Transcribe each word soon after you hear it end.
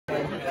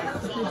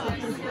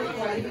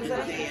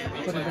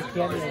put a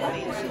candy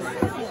away.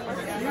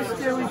 You're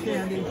stealing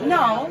candy.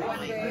 No.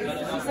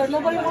 She said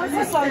nobody wants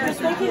this, so I'm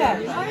just making it.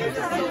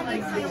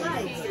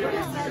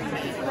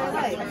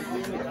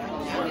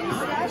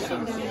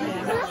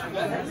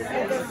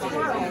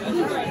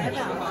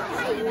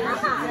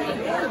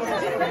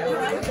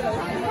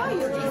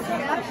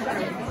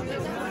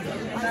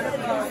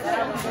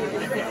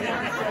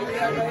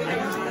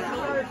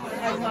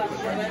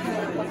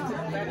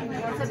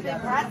 It's a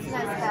big rat's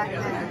nest back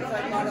there.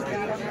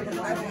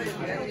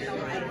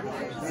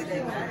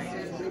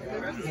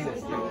 Rat's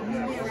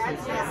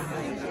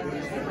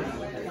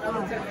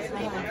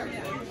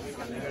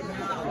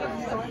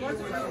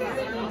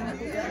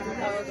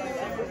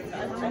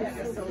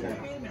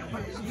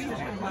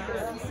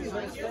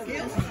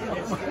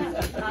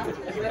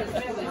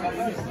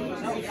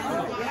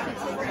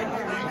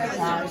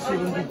She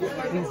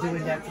was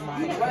doing that to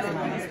mine. Yeah,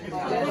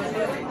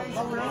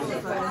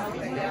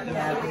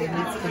 but it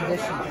needs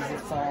condition because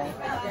it's all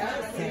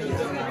candy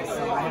now,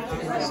 so I have to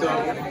condition. So,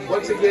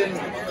 once again,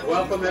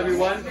 welcome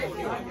everyone.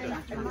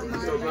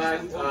 So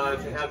glad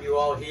to have you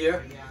all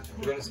here.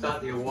 We're going to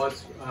start the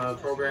awards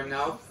program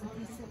now.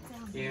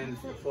 And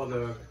for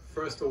the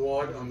first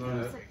award, I'm going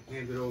to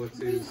hand it over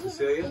to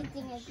Cecilia.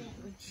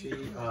 She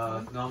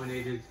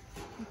nominated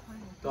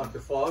Dr.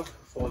 Fogg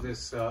for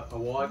this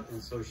award,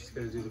 and so she's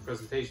going to do the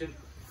presentation.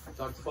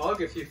 Dr.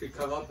 Fogg, if you could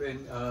come up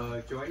and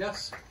join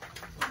us.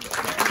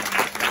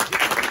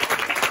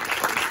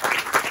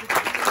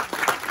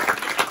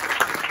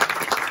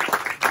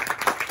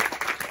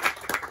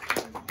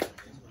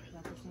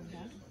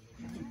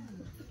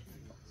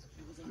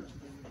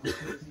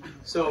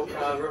 So,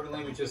 Reverend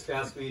Lehman just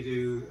asked me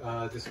to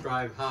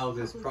describe how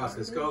this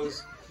process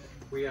goes.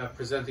 We are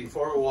presenting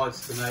 4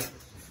 awards tonight.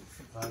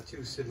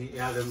 2 Sidney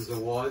Adams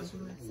Awards,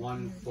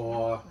 one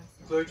for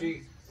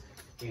clergy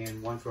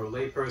and one for a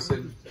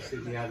layperson.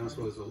 Sidney Adams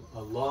was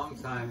a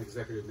long-time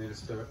executive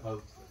minister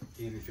of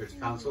the Union Church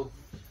Council.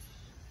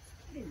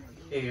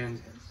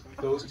 And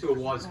those 2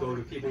 awards go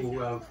to people who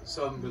have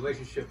some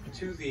relationship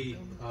to the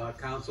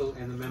council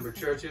and the member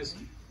churches.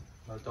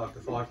 Dr.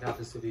 Fogg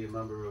happens to be a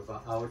member of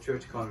our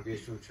church,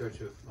 Congregational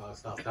Church of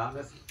South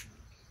Dartmouth.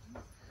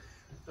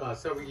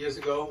 Several years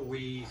ago,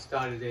 we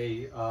started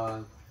a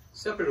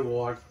separate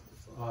award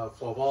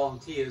for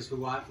volunteers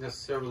who aren't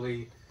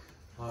necessarily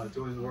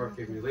doing work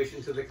in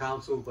relation to the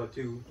council, but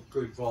do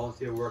good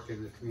volunteer work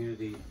in the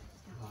community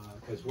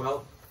as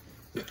well.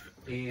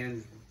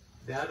 And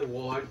that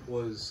award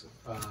was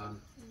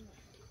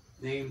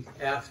named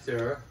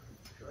after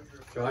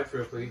George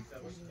Ripley,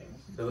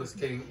 Phyllis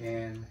King,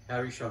 and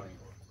Harry Schoening,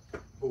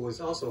 who was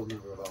also a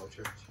member of our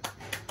church.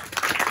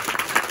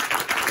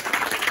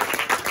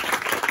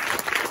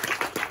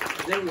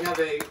 And then we have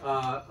a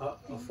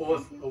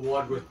 4th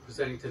award we're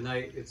presenting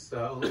tonight. It's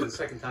only the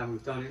 2nd time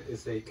we've done it.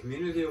 It's a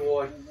community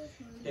award,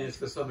 and it's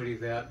for somebody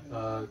that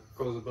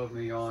goes above and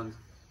beyond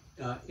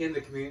in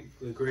the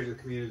greater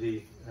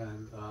community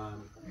and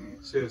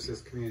serves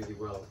this community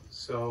well.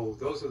 So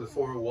those are the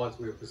 4 awards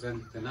we are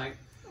presenting tonight.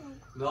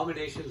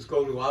 Nominations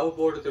go to our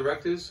board of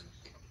directors,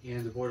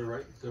 and the board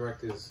of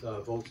directors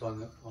votes on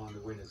the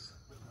winners.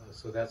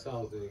 So that's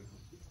how the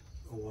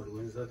award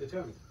winners are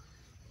determined.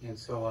 And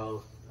so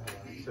I'll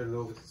turn it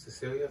over to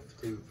Cecilia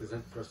to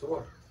present the first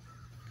award.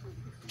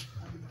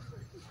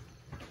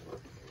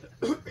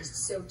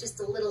 So just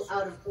a little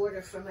out of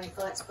order for my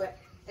thoughts, but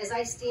as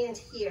I stand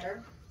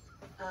here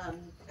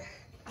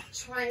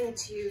trying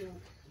to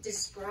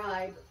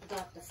describe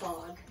Dr.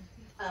 Fogg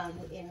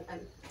in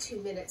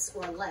 2 minutes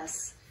or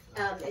less,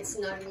 it's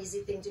not an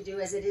easy thing to do,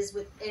 as it is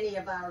with any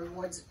of our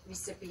awards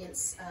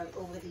recipients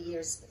over the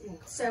years.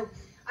 So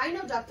I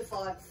know Dr.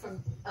 Fogg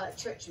from a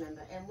church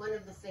member, and one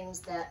of the things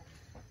that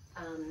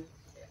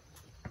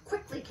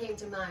quickly came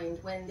to mind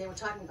when they were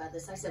talking about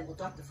this, I said, well,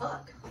 Dr.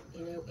 Fogg,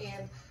 you know,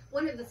 and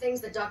one of the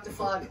things that Dr.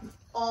 Fogg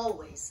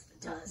always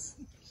does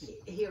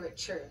here at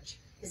church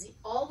is he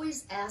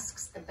always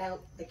asks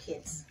about the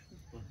kids.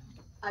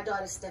 Our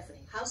daughter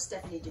Stephanie, how's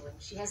Stephanie doing?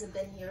 She hasn't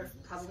been here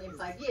probably in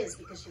 5 years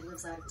because she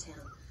lives out of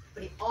town,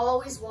 but he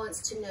always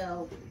wants to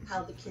know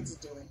how the kids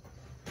are doing,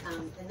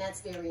 and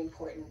that's very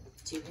important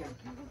to him.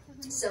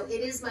 So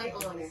it is my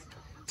honor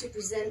to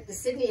present the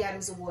Sidney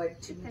Adams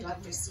Award to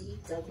Dr. C.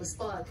 Douglas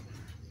Fogg.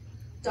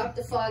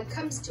 Dr. Fogg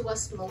comes to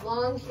us from a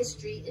long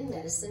history in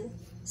medicine,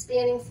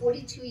 spanning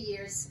 42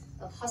 years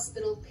of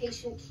hospital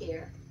patient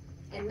care,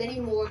 and many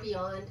more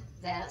beyond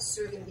that,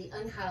 serving the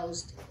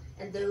unhoused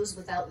and those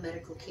without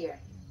medical care.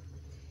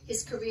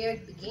 His career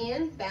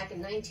began back in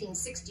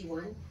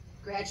 1961,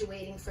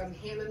 graduating from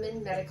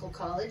Hammerman Medical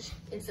College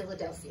in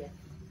Philadelphia.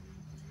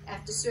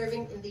 After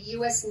serving in the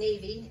U.S.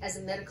 Navy as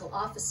a medical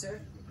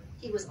officer,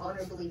 he was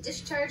honorably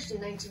discharged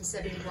in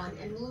 1971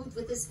 and moved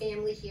with his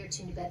family here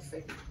to New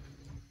Bedford,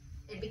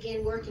 and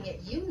began working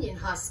at Union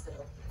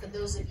Hospital. For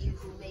those of you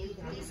who may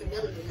even be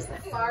familiar, it is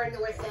the far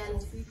north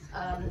end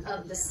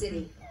of the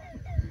city,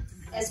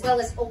 as well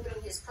as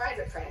opening his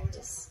private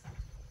practice.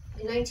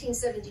 In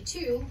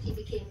 1972, he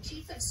became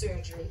chief of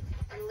surgery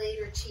and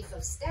later chief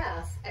of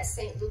staff at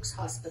St. Luke's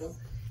Hospital,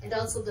 and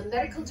also the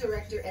medical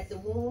director at the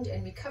Wound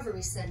and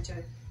Recovery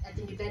Center at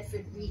the New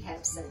Bedford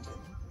Rehab Center.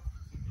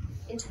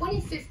 In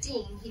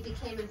 2015, he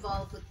became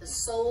involved with the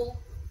SOLE,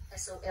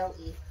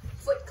 S-O-L-E,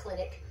 Foot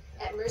Clinic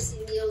at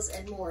Mercy Meals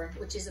and More,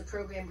 which is a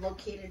program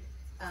located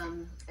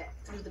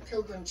through the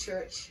Pilgrim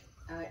Church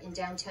in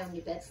downtown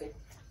New Bedford.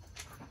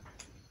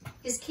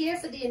 His care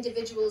for the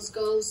individuals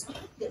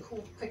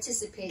who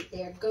participate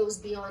there goes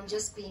beyond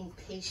just being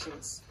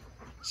patients,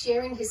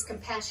 sharing his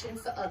compassion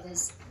for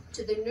others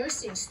to the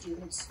nursing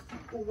students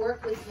who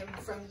work with him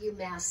from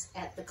UMass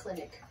at the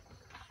clinic.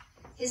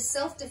 His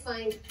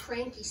self-defined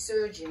cranky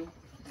surgeon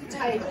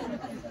title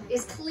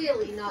is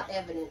clearly not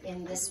evident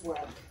in this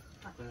work.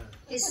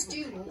 His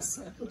students,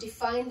 who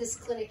define this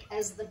clinic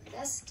as the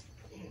best,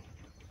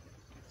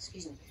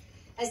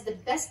 as the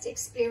best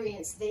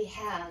experience they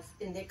have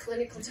in their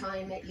clinical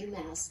time at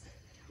UMass,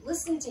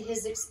 listen to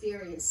his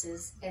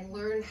experiences and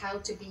learn how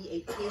to be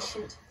a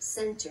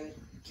patient-centered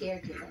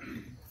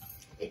caregiver.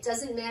 It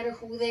doesn't matter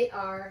who they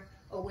are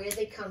or where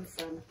they come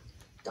from.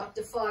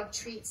 Dr. Fogg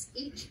treats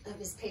each of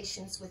his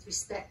patients with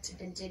respect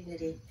and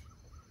dignity.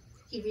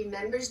 He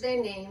remembers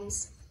their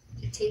names,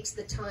 he takes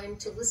the time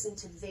to listen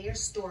to their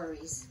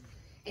stories,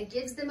 and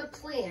gives them a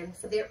plan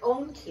for their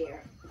own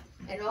care,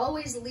 and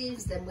always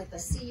leaves them with a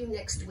 "see you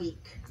next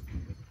week."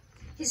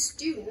 His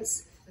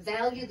students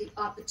value the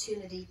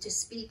opportunity to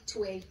speak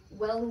to a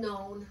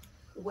well-known,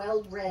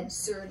 well-read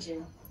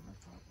surgeon.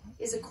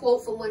 Is a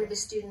quote from one of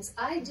his students: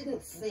 "I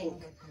didn't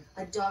think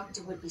a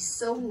doctor would be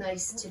so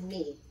nice to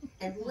me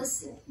and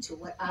listen to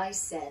what I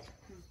said."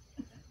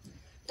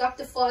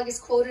 Dr. Fogg is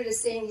quoted as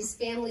saying his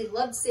family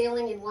loved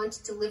sailing and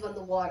wanted to live on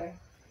the water.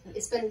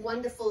 "It's been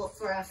wonderful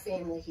for our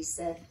family," he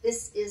said.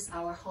 "This is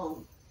our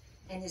home."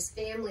 And his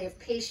family of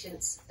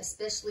patients,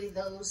 especially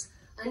those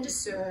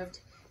underserved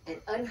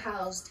and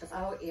unhoused of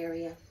our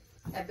area,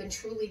 have been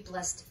truly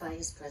blessed by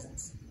his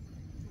presence.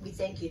 We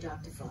thank you,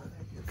 Dr. Fogg.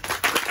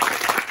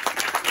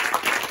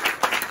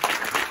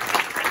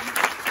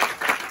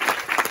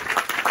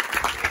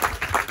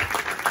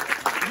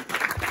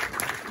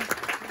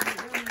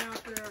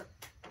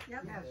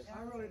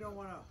 I really don't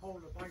want to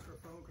hold the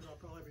microphone because I'll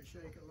probably be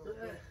shaking a little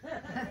bit.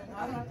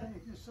 I don't think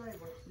you can say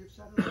what you've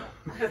said enough.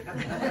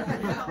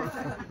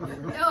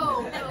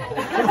 No.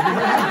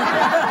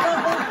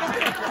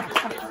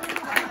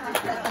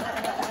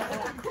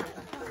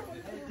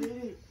 Hey, Dee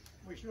Dee,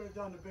 we should have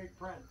done the big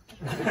print.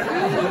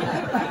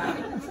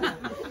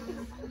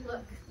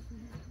 Look,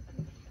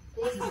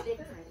 there's the big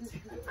print.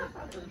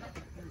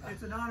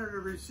 It's an honor to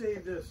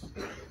receive this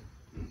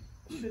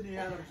Sidney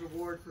Adams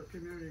Award for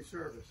Community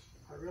Service.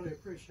 I really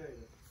appreciate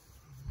it.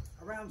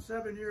 Around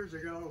 7 years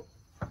ago,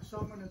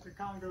 someone at the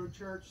Congo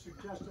Church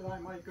suggested I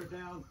might go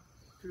down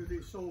to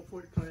the Soul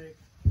Foot Clinic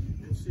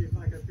and see if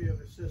I could be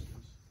of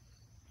assistance.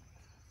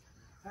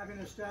 Having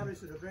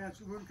established an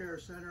advanced wound care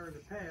center in the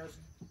past,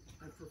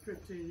 and for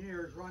 15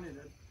 years running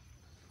it,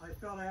 I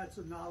felt I had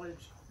some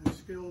knowledge and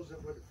skills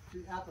that would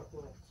be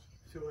applicable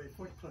to a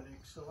foot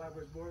clinic, so I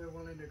was more than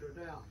willing to go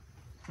down.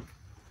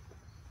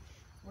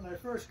 When I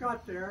first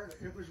got there,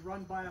 it was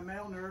run by a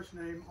male nurse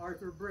named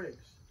Arthur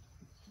Briggs.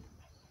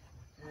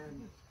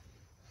 And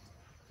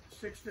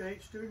 6 to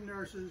 8 student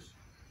nurses,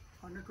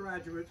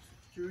 undergraduates,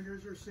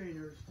 juniors or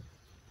seniors,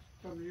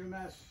 from the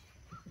UMass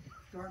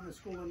Dartmouth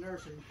School of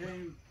Nursing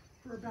came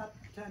for about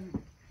 10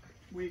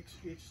 weeks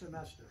each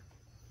semester.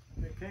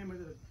 They came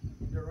with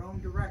their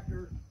own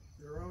director,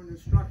 their own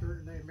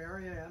instructor named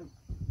Mary Ann,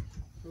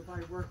 who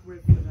I worked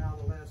with for now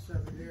the last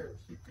 7 years.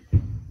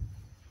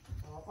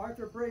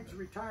 Arthur Briggs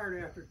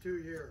retired after 2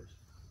 years,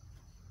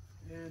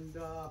 and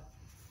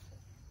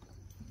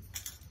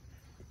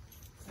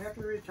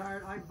after he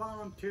retired, I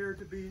volunteered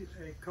to be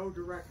a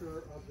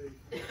co-director of the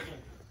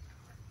clinic.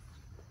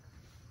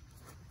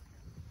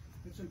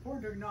 It's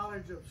important to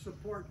acknowledge the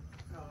support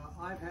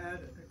I've had,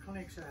 the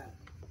clinic's had,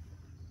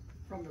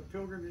 from the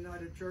Pilgrim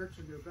United Church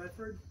in New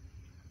Bedford,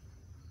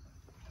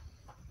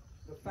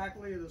 the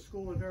faculty of the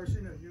School of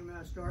Nursing at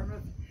UMass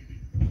Dartmouth,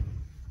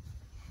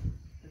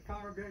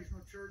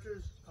 congregational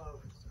churches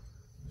of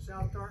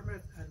South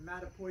Dartmouth and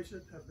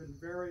Mattapoisett have been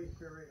very,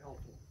 very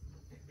helpful.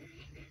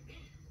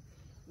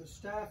 The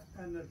staff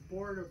and the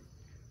board of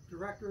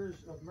directors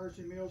of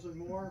Mercy Meals and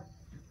More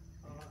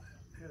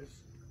has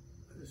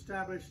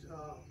established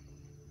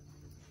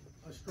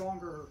a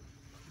stronger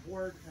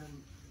board,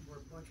 and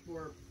we're much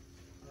more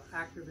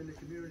active in the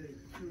community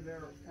through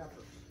their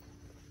efforts.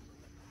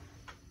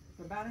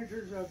 The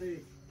managers of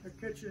the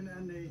kitchen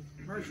and the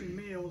Mercy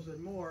Meals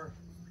and More,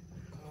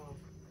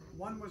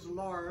 one was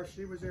Laura.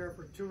 She was there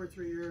for 2 or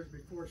 3 years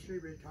before she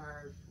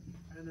retired,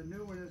 and the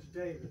new one is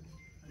David,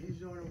 and he's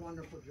doing a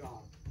wonderful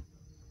job.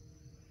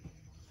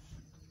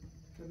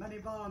 The many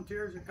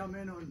volunteers that come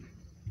in on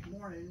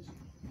mornings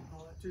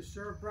to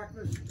serve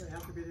breakfast, they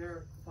have to be there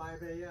at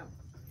 5 a.m.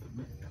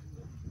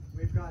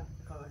 We've got,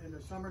 in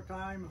the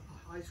summertime,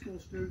 high school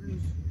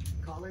students,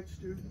 college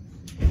students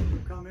who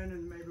come in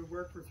and maybe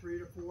work for 3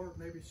 to 4,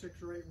 maybe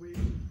 6 or 8 weeks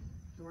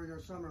during our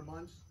summer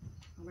months,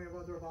 and we have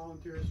other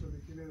volunteers from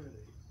the community.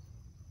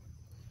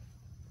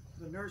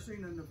 The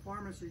nursing and the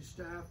pharmacy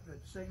staff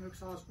at St. Luke's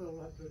Hospital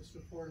have been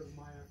supportive of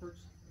my efforts.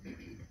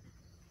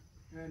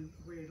 And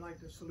we'd like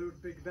to salute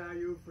Big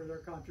Value for their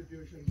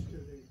contributions to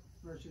the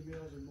Mercy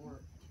Meals and More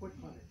Foot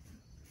Clinic.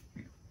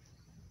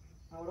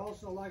 I would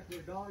also like to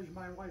acknowledge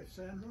my wife,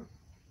 Sandra,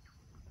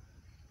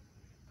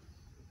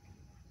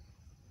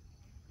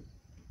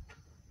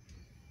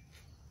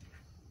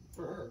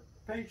 for her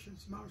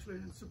patience mostly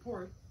and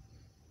support.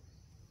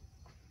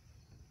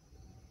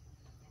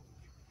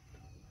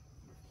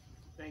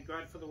 Thank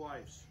God for the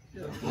wives.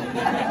 Yeah.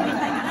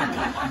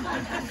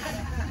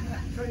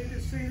 So you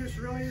can see this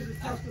really isn't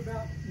just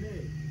about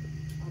me.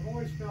 I've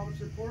always felt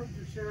it's important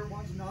to share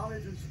one's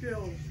knowledge and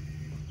skills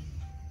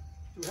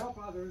to help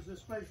others,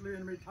 especially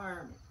in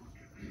retirement.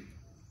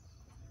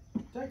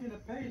 Taking a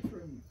page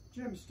from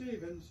Jim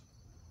Stevens,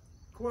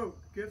 quote,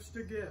 "Gifts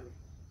to give,"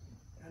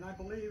 and I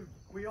believe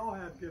we all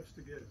have gifts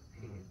to give.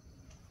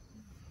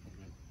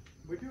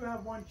 We do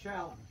have one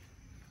challenge.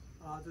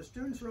 The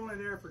students are only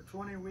there for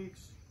 20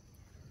 weeks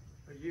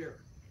a year.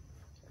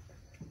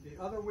 The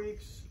other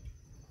weeks,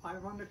 I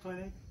run the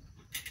clinic.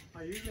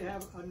 I usually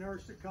have a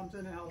nurse that comes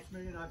in and helps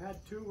me, and I've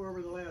had 2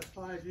 over the last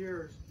 5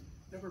 years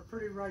that were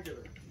pretty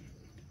regular.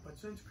 But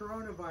since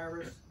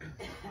coronavirus,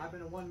 I've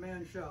been a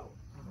one-man show.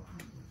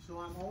 So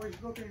I'm always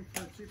looking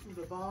for people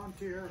to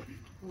volunteer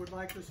who would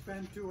like to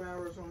spend 2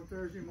 hours on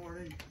Thursday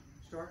morning,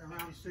 starting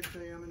around 6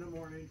 a.m. in the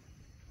morning,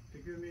 to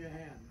give me a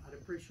hand. I'd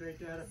appreciate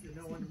that if you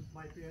know one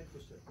might be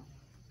interested.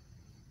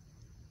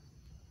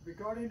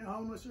 Regarding the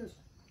homelessness,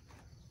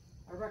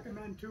 I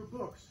recommend 2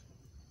 books.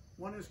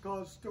 One is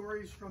called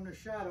Stories from the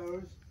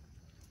Shadows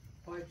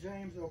by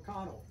James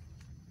O'Connell,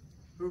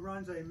 who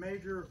runs a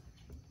major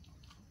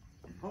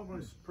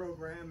homeless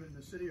program in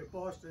the city of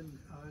Boston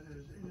and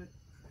is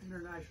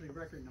internationally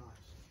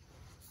recognized.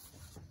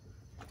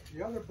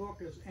 The other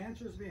book is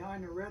Answers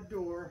Behind the Red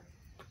Door,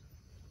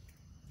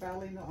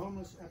 Battling the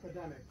Homeless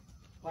Epidemic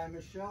by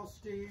Michelle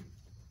Steve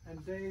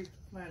and Dave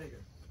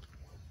Flanagan.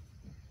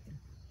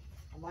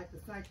 I'd like to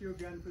thank you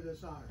again for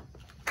this honor.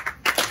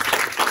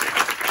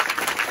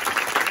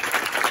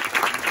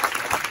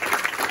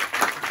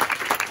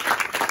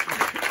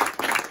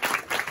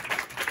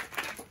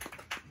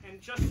 And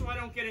just so I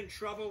don't get in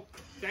trouble,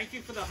 thank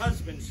you for the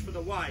husbands, for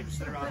the wives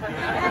that are out there.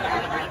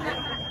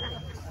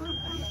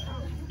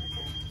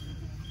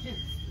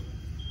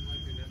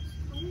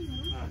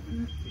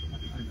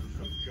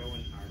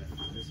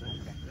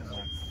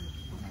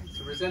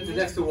 To present the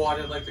next award,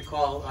 I'd like to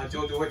call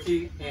Joe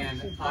Dworky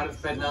and Arif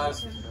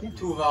Bednaz,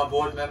 2 of our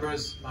board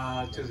members,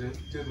 to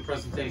the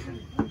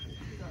presentation.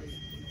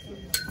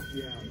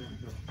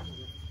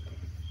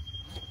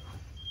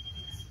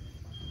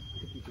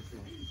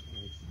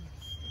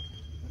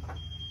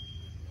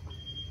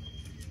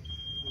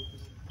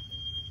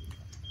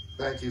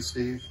 Thank you,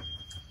 Steve.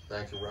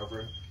 Thank you,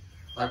 Reverend.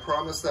 I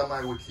promised them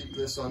I would keep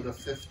this under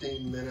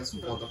 15 minutes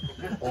for the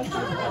open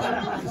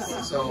line.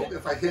 So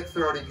if I hit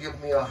 30, give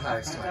me a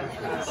high sign,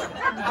 please.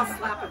 I'll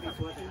slap it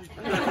before then.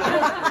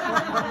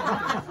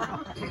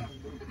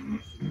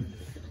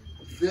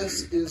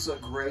 This is a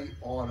great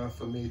honor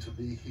for me to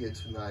be here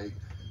tonight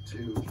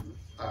to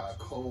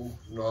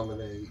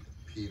co-nominate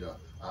Peter.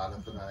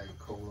 Arif and I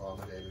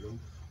co-nominated him.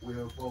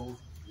 We're both,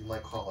 you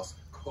might call us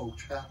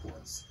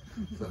co-chaplains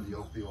for the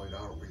Opioid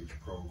Outreach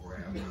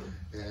Program.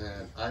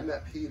 And I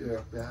met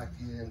Peter back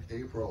in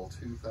April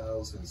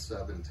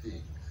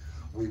 2017.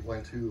 We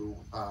went to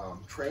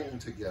training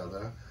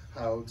together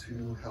how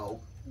to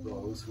help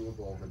those who have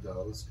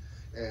overdosed.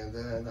 And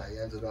then I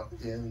ended up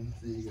in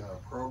the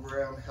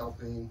program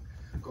helping,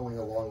 going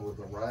along with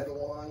the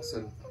ride-alongs.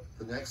 And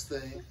the next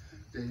thing,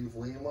 Dave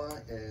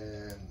Lima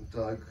and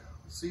Doug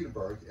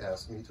Cedarberg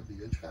asked me to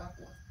be a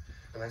chaplain.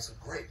 And I said,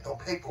 great, no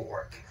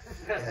paperwork.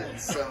 And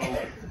so,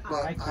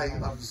 but I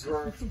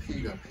observed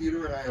Peter.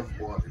 Peter and I have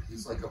bonded.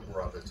 He's like a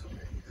brother to me.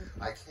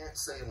 I can't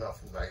say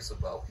enough nice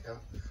about him.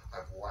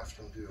 I've watched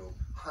him do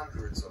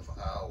hundreds of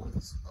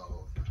hours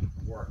of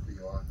work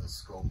beyond the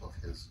scope of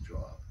his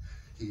job.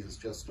 He is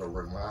just a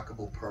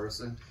remarkable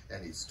person,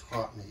 and he's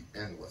taught me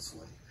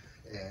endlessly.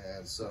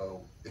 And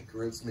so it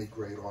gives me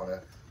great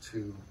honor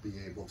to be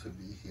able to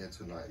be here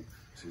tonight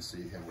to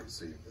see him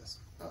receive this.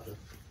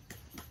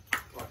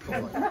 Oh,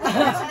 come on.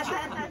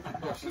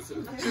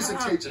 She's a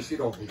teacher, she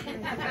don't need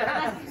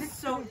it.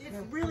 So it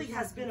really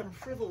has been a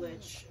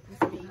privilege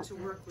for me to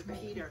work with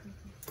Peter.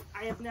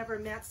 I have never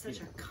met such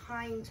a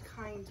kind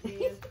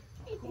man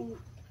who,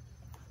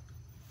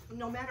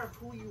 no matter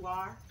who you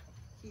are,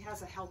 he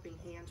has a helping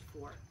hand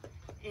for.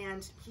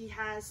 And he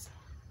has,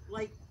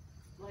 like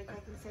I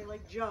can say,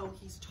 like Joe,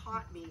 he's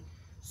taught me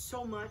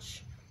so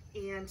much.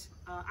 And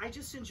I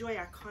just enjoy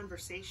our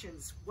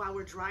conversations while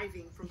we're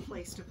driving from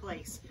place to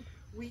place.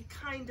 We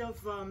kind of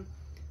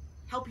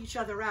help each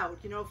other out.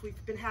 You know, if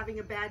we've been having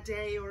a bad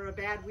day or a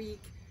bad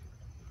week,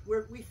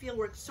 we feel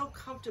we're so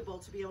comfortable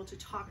to be able to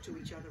talk to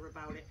each other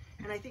about it.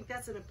 And I think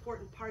that's an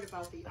important part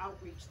about the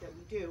outreach that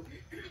we do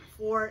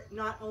for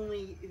not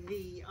only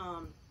the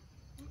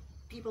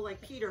people like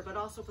Peter, but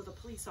also for the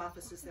police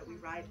officers that we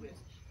ride with.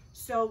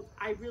 So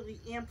I really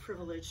am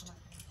privileged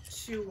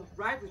to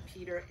ride with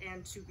Peter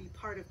and to be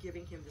part of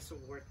giving him this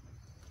award.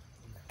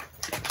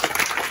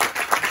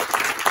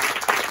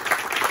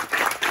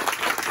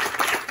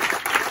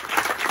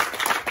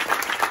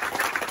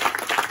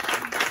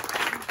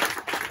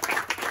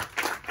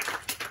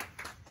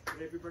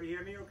 Can everybody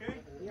hear me okay?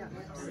 Yeah.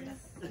 All right.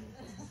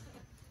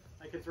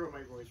 I can throw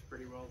my voice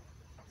pretty well.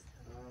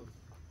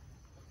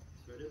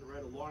 So I didn't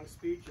write a long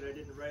speech, and I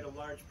didn't write a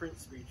large print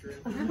speech or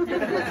anything.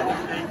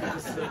 Thank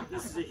you.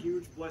 This is a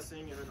huge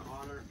blessing and an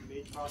honor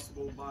made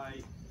possible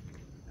by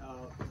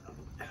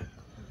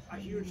a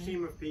huge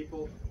team of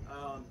people,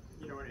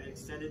 you know, an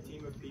extended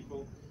team of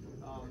people.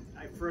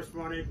 I first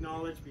want to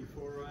acknowledge,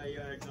 before I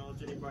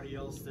acknowledge anybody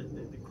else, that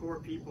the core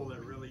people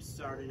that really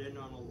started in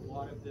on a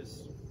lot of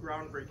this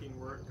groundbreaking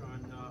work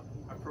on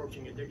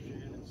approaching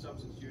addiction and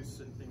substance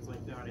use and things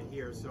like that are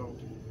here. So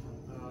to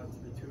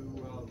the two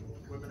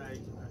women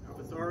of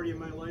authority in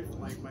my life,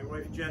 my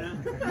wife Jenna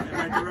and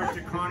my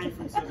director Connie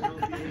from Southern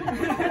Hills Behavior.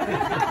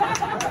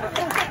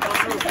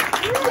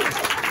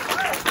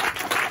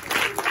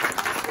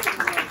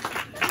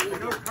 I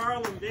know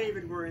Carl and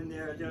David were in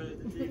there,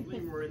 Dave Lee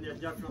were in there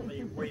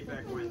definitely way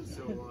back when,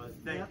 so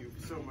thank you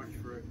so much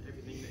for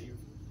everything that you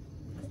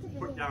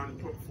put down and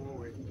put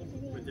forward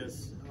with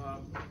this.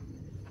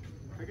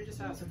 If I could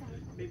just ask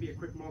maybe a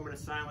quick moment of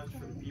silence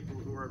for the people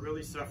who are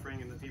really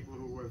suffering and the people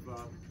who have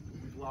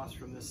we've lost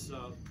from this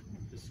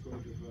this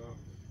scourge of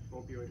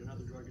opioid and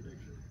other drug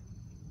addiction.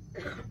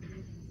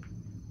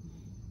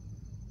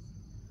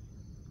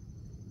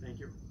 Thank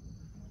you.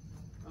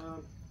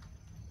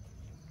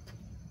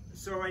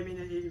 So I mean,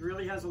 it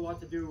really has a lot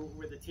to do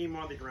with the team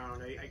on the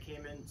ground. I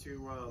came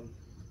into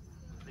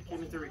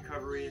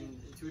recovery in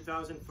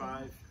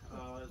 2005.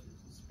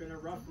 It's been a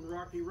rough and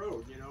rocky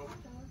road, you know.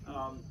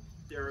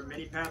 There are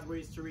many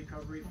pathways to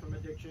recovery from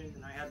addiction,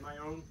 and I had my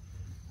own.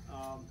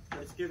 But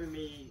it's given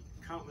me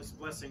countless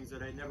blessings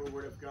that I never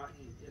would have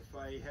gotten if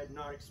I had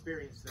not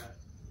experienced that.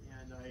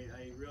 And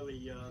I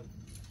really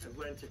have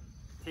learned to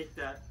take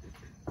that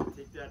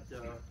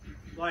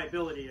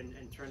liability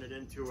and turn it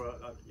into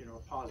a you know,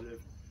 a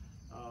positive.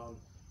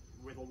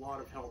 With a lot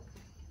of help,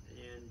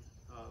 and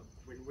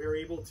when we're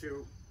able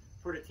to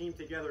put a team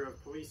together of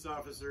police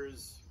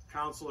officers,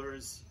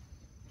 counselors,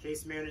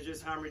 case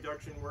managers, harm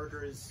reduction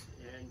workers,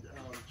 and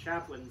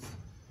chaplains,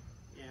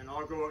 and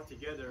all go out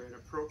together and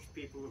approach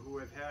people who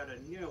have had a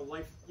near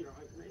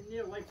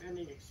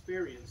life-ending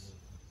experience,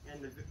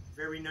 and the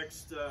very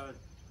next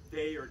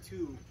day or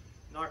two,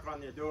 knock on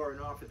their door and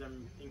offer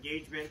them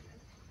engagement,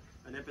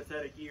 an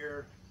empathetic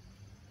ear,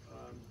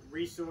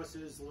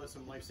 resources,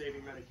 some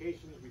life-saving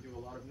medications. We do a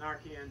lot of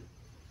Narcan,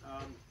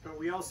 but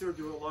we also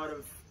do a lot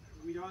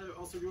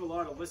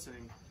of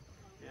listening.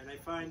 And I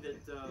find that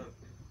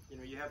you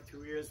know, you have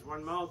 2 ears,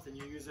 1 mouth, and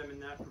you use them in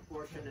that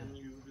proportion, and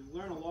you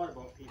learn a lot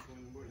about people,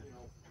 and you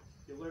know,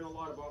 you learn a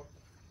lot about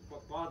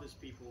what bothers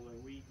people.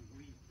 And we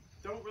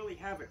don't really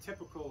have a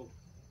typical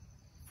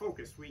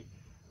focus. We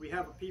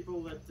have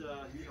people that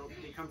you know,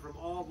 they come from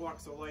all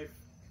walks of life,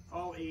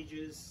 all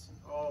ages,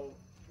 all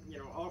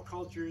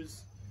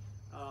cultures.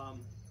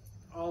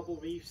 All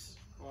beliefs,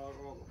 or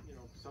you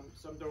know,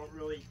 some don't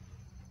really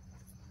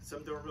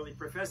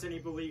profess any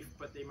belief,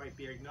 but they might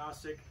be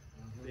agnostic.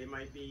 They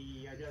might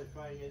be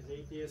identifying as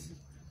atheists.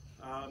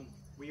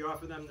 We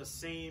offer them the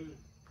same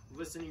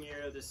listening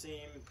ear, the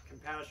same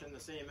compassion, the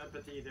same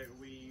empathy that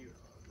we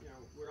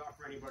would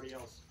offer anybody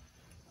else.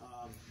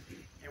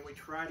 And we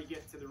try to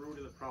get to the root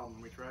of the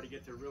problem. We try to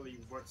get to really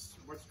what's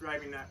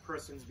driving that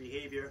person's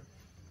behavior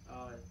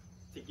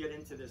to get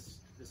into this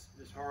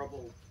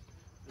horrible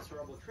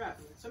trap.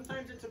 And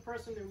sometimes it's a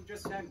person who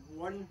just had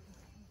one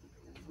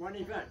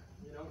event.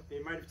 You know,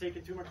 they might have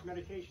taken too much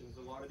medications.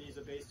 A lot of these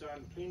are based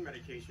on pain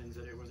medications,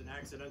 and it was an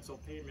accidental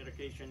pain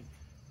medication,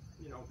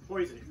 you know,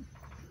 poisoning.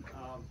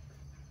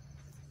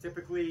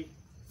 Typically,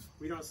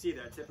 we don't see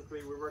that.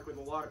 Typically, we work with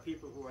a lot of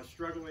people who are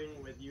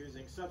struggling with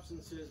using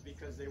substances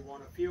because they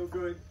want to feel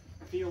good,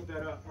 feel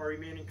better, or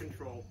remain in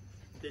control.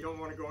 They don't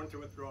want to go into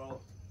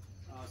withdrawal.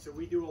 So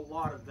we do a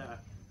lot of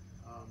that.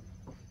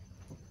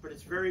 But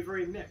it's very,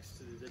 very mixed.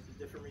 The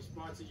different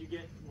responses you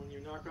get when you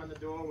knock on the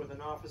door with an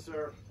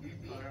officer,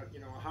 you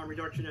know, a harm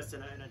reductionist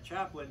and a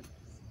chaplain.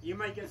 You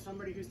might get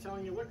somebody who's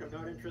telling you, look, I'm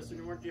not interested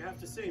in what you have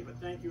to say, but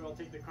thank you, I'll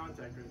take the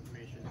contact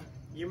information.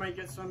 You might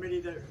get somebody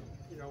that,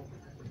 you know,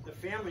 the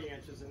family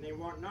answers and they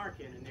want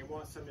Narcan and they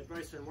want some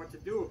advice on what to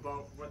do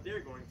about what they're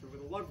going through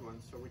with a loved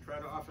one. So we try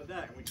to offer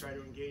that, and we try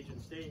to engage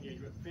and stay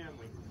engaged with the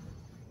family.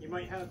 You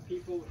might have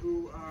people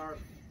who are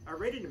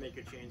ready to make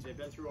a change. They've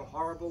been through a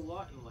horrible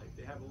lot in life.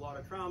 They have a lot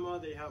of trauma,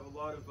 they have a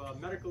lot of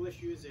medical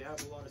issues, they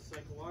have a lot of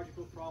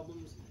psychological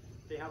problems,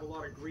 they have a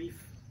lot of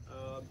grief.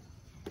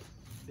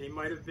 They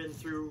might have been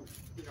through,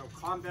 you know,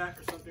 combat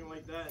or something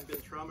like that and been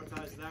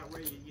traumatized that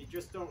way. You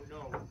just don't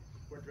know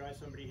what drives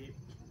somebody,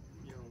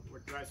 you know,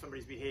 what drives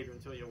somebody's behavior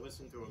until you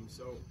listen to them.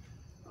 So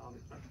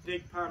a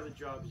big part of the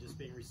job is just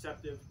being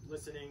receptive,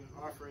 listening,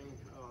 offering,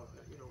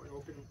 you know, an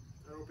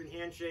open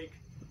handshake,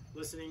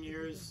 listening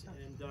ears,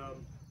 and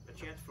a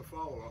chance for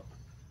follow-up.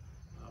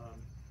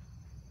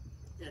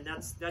 And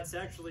that's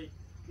actually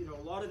you know,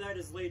 a lot of that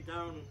is laid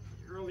down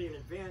early in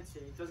advance,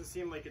 and it doesn't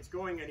seem like it's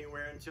going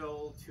anywhere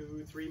until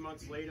 2-3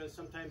 months later,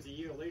 sometimes a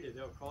year later,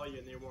 they'll call you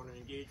and they want to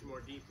engage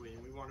more deeply,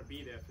 and we want to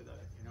be there for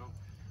that, you know.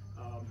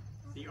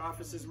 The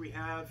offices we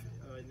have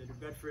in the New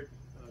Bedford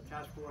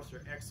Task Force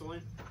are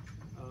excellent.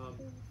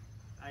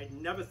 I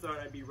never thought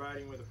I'd be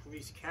riding with a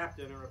police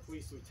captain or a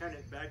police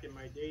lieutenant back in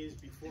my days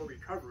before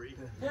recovery.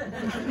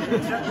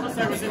 Plus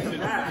I was in the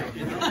back,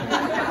 you know.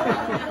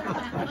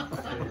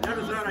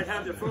 Never thought I'd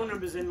have their phone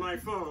numbers in my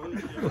phone.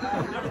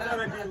 Never thought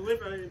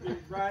I'd be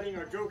riding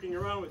or joking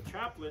around with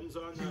chaplains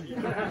on, you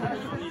know,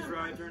 on these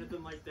rides or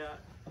anything like that.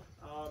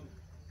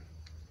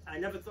 I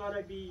never thought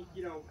I'd be,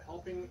 you know,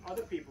 helping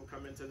other people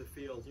come into the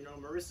field. You know,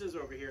 Marissa's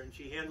over here, and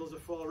she handles the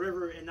Fall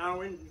River, and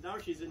now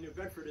she's in New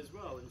Bedford as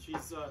well, and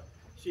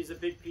she's a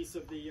big piece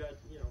of the, you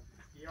know,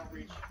 the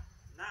outreach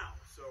now.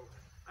 So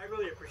I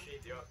really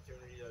appreciate the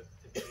opportunity to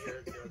be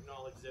here to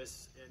acknowledge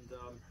this, and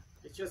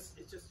it's just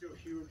so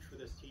huge for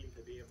this team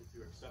to be able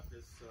to accept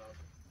this,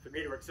 for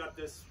me to accept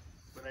this.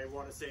 But I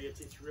want to say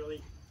it's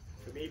really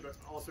for me, but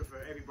also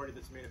for everybody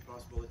that's made it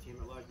possible. The team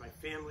at large, my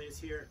family is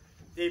here.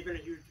 They've been a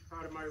huge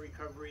part of my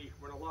recovery.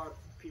 When a lot of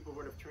people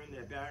would have turned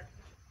their back,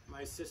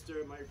 my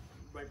sister,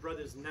 my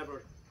brothers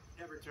never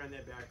ever turned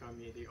their back on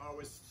me. They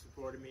always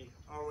supported me,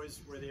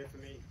 always were there for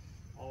me,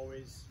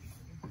 always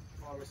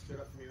stood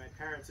up for me. My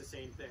parents, the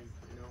same thing,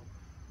 you know.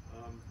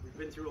 We've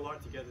been through a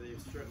lot together. They've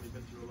certainly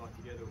been through a lot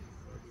together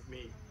with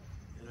me,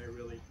 and I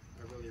really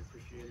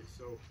appreciate it.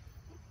 So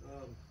I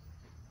don't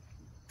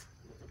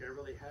think I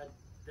really had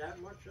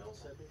that much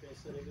else. I think I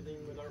said everything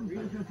without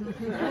reading.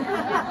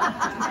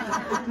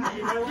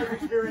 My life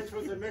experience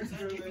was a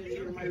mixture.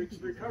 My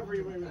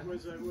recovery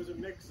was a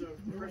mix of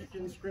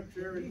Christian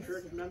scripture and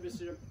church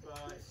membership,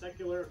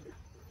 secular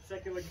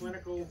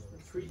clinical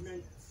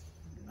treatment,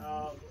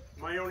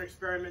 my own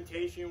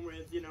experimentation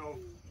with, you know,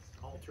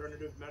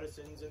 alternative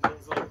medicines and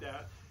things like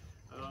that,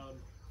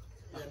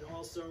 and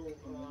also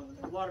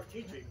a lot of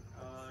teaching.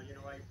 You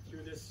know,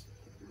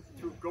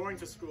 through going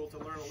to school to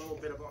learn a little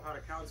bit about how to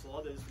counsel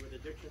others with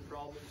addiction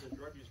problems and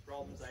drug use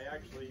problems, I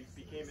actually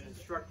became an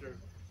instructor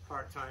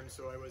part-time,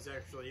 so I was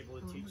actually able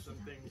to teach some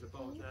things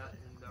about that,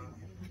 and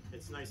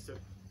it's nice to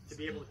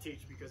be able to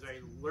teach because I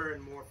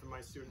learn more from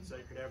my students than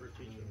I could ever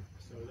teach them,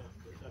 so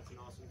that's an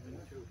awesome thing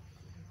too.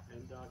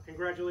 And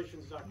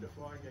congratulations, Dr.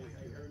 Fogg.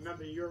 I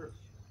remember you're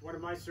one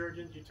of my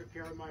surgeons. You took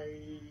care of an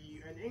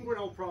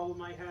inguinal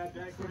problem I had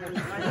back when I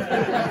was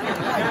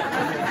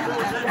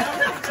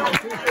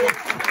 19.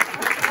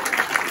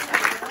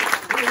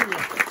 He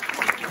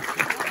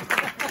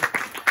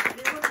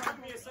wouldn't give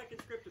me a second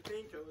script of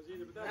painkillers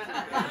either, but that's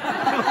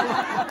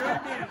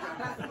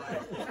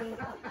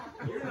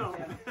you know.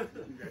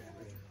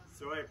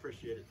 So I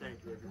appreciate it.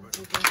 Thank you,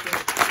 everybody. Thank you.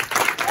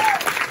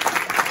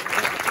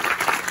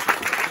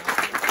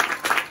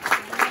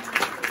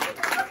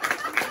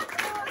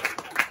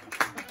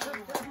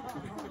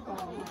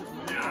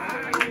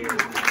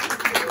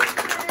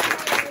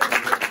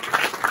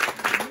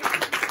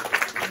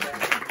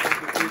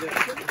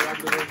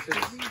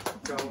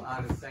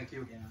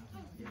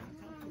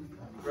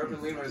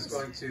 Reverend Lima is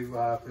going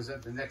to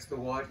present the next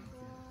award,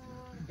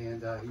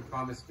 and he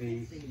promised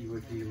me he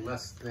would be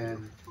less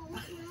than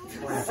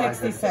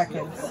 60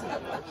 seconds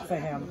for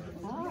him.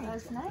 Oh,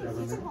 that's nice.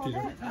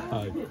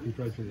 Hi,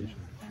 congratulations.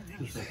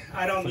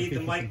 I don't need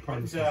the mic,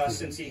 but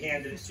since he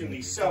handed it to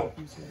me. So,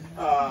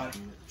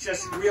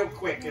 just real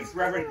quick, if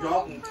Reverend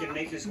Dalton can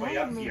make his way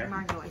up here,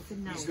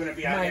 he's going to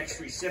be our next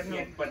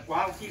recipient. But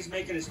while he's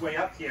making his way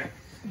up here,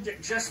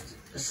 just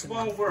a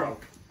small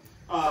world.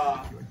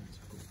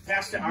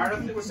 Pastor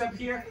Artem that was up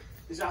here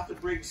is Arthur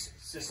Briggs'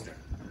 sister.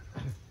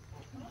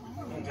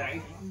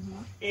 Okay?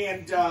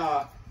 And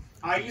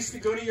I used to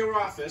go to your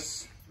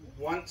office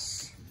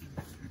once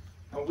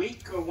a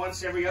week or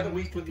once every other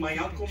week with my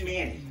Uncle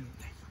Manny,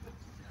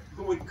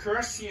 who would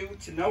curse you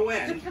to no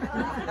end,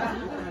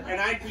 and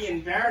I'd be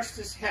embarrassed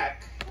as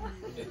heck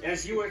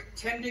as you were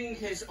tending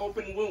his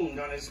open wound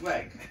on his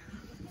leg.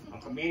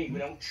 Uncle Manny, we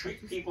don't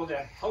treat people that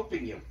are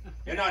helping you.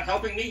 They're not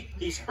helping me,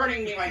 he's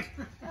hurting me like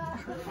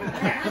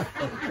that.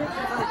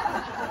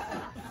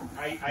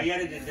 I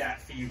edited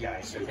that for you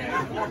guys, okay?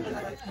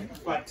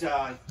 But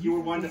you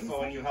were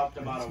wonderful and you helped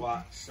them out a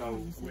lot,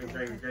 so we're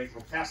very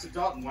grateful. Pastor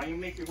Dalton, why don't you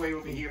make your way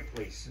over here,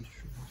 please?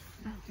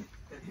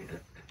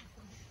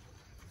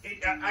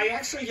 I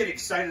actually get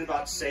excited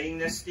about saying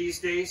this these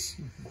days.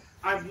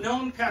 I've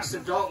known Pastor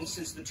Dalton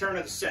since the turn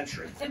of the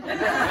century. Two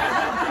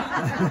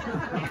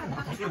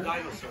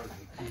dinosaurs.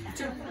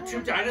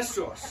 Two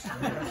dinosaurs.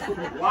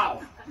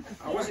 Wow.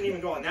 I wasn't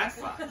even going that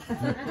far.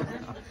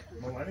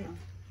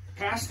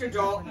 Pastor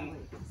Dalton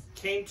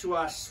came to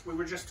us, we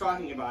were just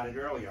talking about it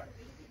earlier.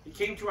 He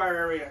came to our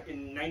area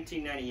in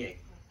 1998.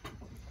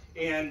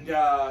 And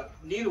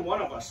neither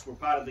one of us were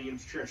part of the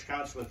Youth Church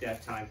Council at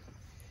that time.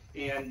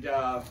 And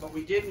but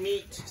we did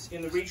meet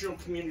in the Regional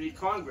Community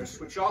Congress,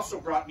 which also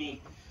brought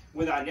me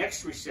with our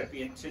next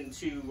recipient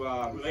into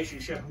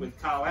relationship with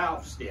Carl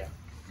Alves there.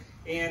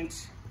 And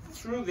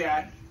through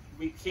that,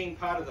 we became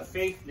part of the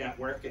Faith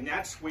Network, and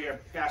that's where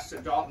Pastor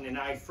Dalton and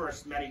I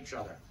first met each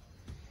other.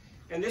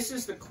 And this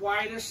is the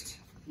quietest,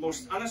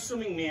 most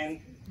unassuming man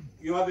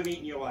you ever meet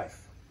in your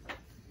life.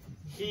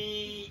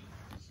 He,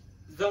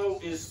 though,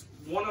 is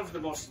one of the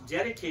most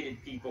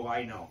dedicated people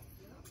I know.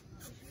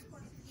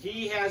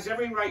 He has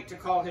every right to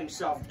call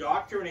himself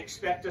doctor and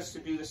expect us to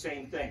do the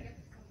same thing.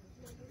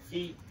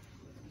 He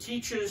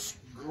teaches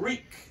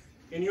Greek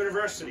in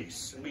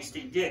universities, at least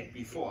he did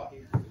before.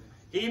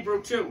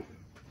 Hebrew too.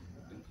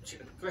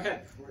 Go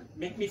ahead,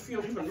 make me feel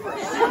even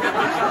worse. I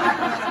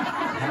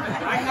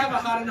have a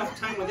hard enough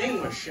time with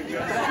English, and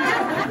you're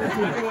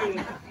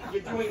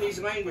doing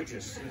these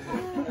languages.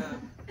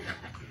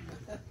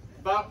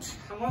 About,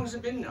 how long has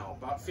it been now?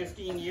 About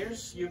 15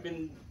 years you've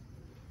been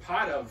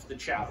part of the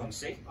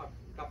chaplaincy. A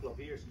couple of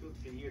years,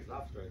 2-3 years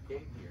after I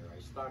came here, I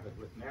started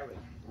with Mary.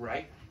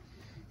 Right.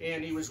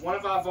 And he was one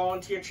of our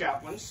volunteer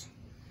chaplains.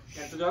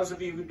 And for those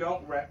of you who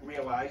don't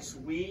realize,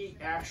 we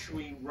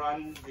actually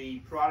run the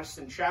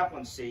Protestant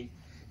chaplaincy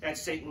at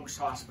St. Luke's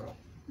Hospital.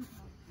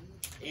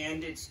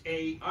 And it's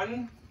a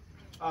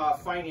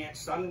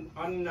unfinanced,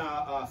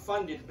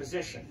 unfunded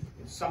position.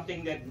 It's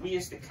something that we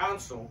as the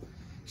council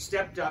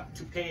stepped up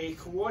to pay a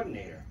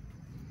coordinator.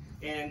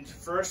 And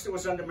first it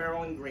was under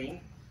Marilyn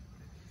Green,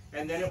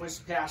 and then it was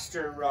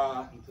Pastor...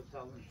 in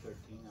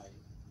 2013,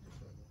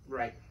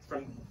 right,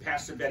 from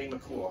Pastor Betty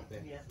McClure.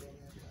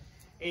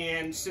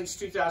 And since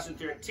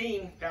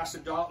 2013, Pastor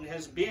Dalton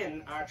has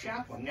been our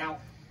chaplain. Now,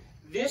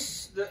 the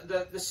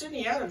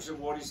Sidney Adams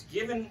Award is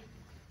given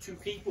to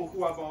people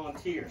who are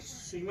volunteers.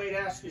 So you might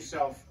ask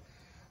yourself,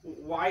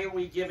 why are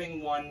we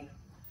giving one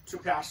to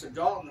Pastor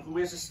Dalton, who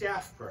is a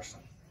staff person?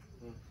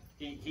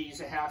 He's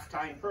a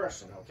half-time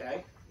person,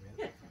 okay?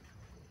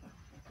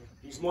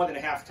 He's more than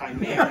a half-time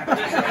man.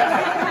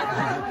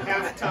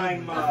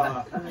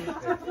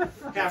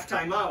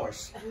 half-time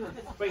hours.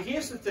 But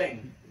here's the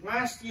thing.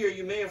 Last year,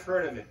 you may have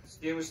heard of it.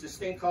 There was this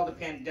thing called the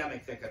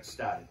pandemic that got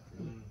started.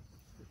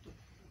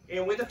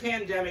 And with the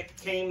pandemic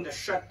came the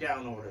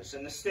shutdown orders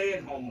and the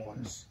stay-at-home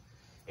orders.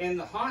 And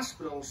the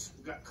hospitals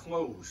got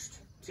closed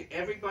to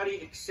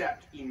everybody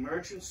except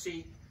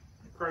emergency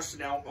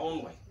personnel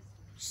only,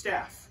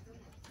 staff.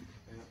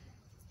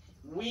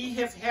 We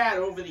have had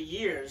over the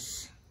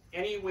years,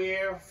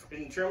 anywhere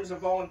in terms of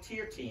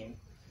volunteer team,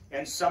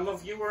 and some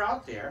of you are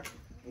out there,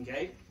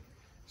 okay,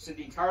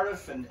 Cindy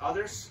Cardiff and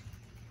others,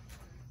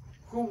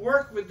 who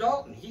work with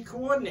Dalton. He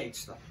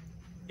coordinates them.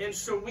 And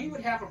so we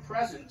would have a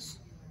presence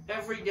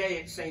every day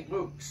at St.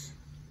 Luke's.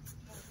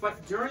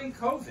 But during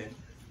COVID,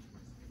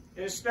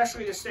 and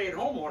especially the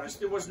stay-at-home orders,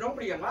 there was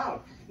nobody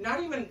allowed. Not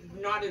in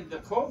the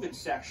COVID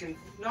section,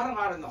 not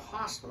allowed in the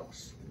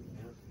hospitals.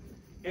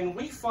 And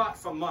we fought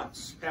for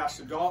months,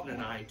 Pastor Dalton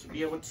and I, to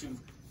be able to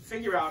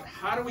figure out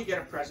how do we get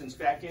a presence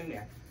back in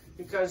there.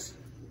 Because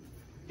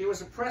there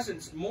was a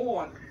presence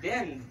more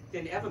then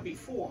than ever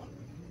before,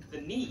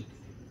 the need.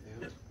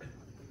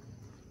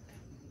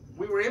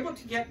 We were able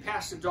to get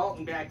Pastor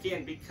Dalton back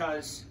in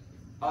because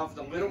of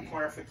the little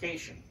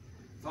clarification.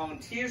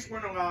 Volunteers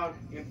weren't allowed,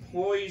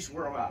 employees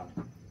were allowed.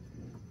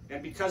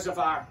 And because of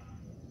our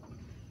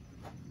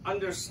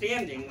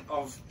understanding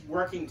of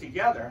working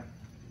together,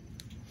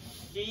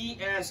 he,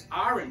 as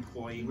our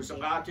employee, was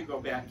allowed to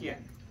go back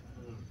in.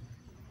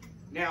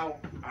 Now,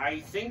 I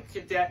think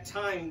at that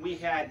time we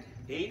had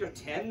 8 or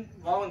 10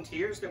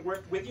 volunteers that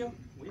worked with you?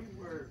 We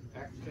were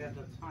actually at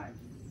the time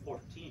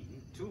 14,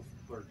 2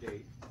 per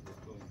day were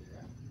going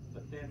there.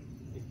 But then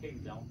it came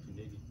down to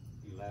maybe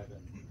 11,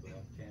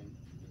 12, 10,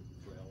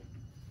 12,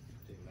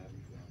 11, 12.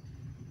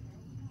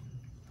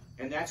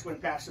 And that's when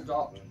Pastor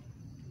Dalton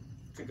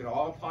took it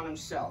all upon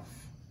himself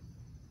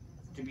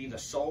to be the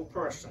sole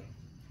person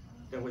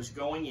that was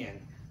going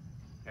in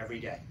every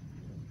day.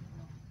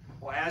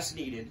 Well, as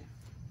needed,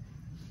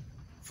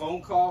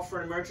 phone call for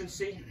an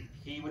emergency,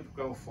 he would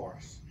go for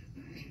us.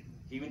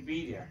 He would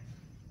be there.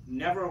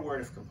 Never a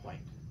word of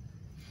complaint.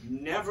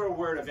 Never a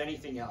word of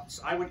anything else.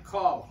 I would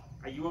call,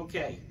 are you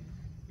okay?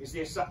 Is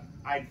there some,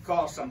 I'd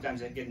call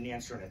sometimes, I'd get an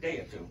answer in a day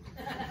or two.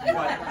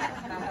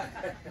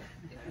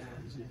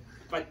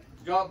 But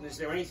Dalton, is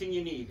there anything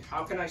you need?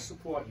 How can I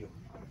support you?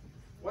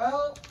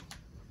 Well,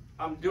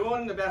 I'm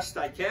doing the best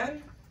I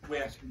can.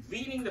 We're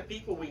feeding the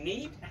people we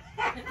need.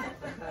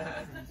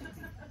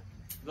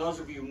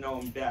 Those of you who know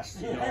him best,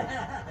 you know.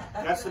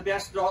 That's the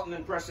best Dalton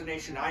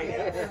impersonation I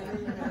have.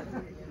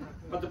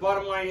 But the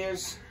bottom line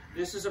is,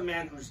 this is a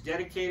man who's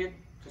dedicated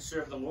to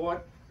serve the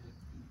Lord,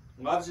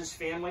 loves his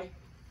family.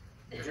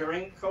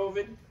 During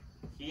COVID,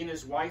 he and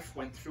his wife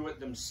went through it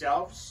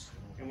themselves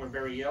and were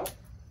very ill.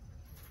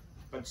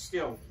 But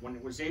still, when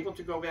it was able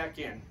to go back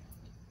in,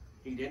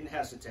 he didn't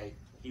hesitate.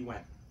 He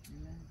went.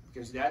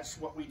 Because that's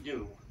what we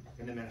do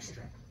in the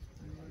ministry.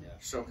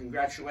 So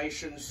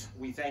congratulations.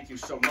 We thank you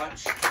so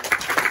much.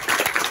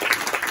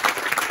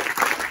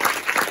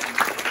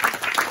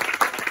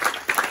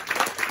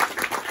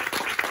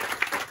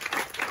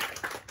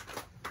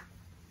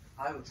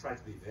 I will try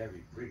to be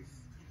very brief.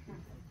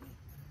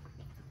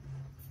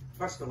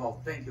 First of all,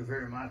 thank you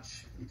very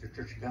much,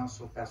 Interchurch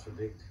Council, Pastor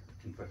Dick,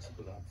 in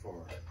particular,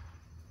 for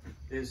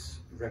this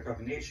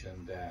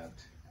recognition that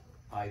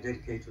I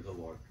dedicate to the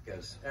Lord,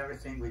 because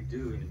everything we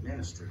do in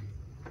ministry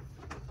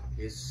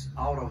is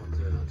out of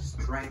the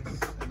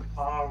strength and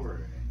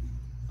power and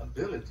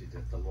ability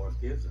that the Lord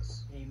gives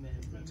us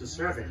to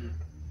serve Him.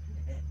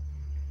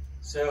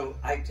 So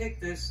I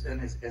take this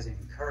as an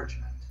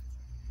encouragement.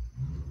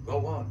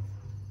 Go on.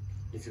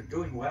 If you're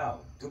doing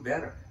well, do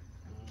better.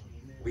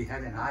 We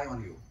have an eye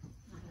on you.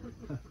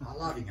 A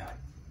loving eye.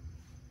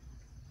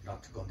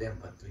 Not to condemn,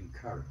 but to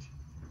encourage.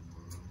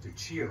 To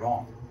cheer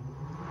on.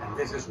 And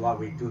this is what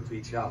we do to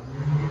each other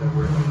in the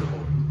word of the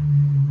Lord.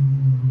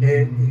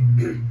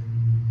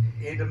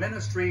 In the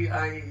ministry,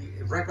 I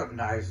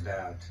recognize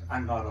that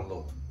I'm not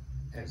alone,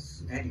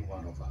 as any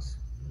one of us.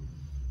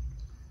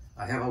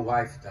 I have a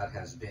wife that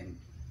has been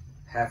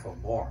half or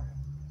more,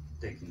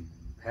 taking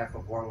half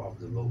or more of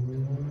the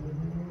load.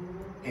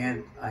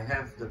 And I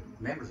have the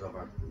members of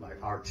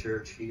our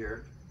church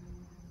here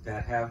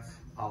that have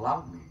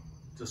allowed me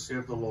to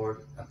serve the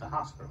Lord at the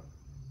hospital.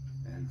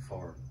 And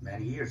for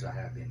many years I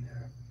have been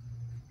there.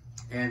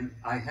 And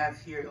I have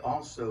here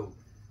also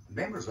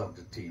members of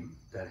the team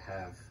that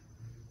have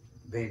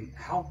been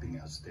helping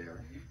us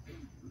there,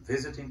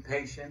 visiting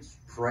patients,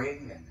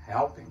 praying and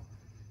helping,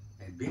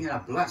 and being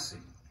a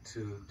blessing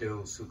to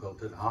those who go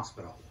to the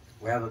hospital,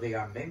 whether they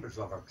are members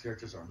of our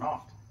churches or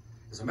not.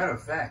 As a matter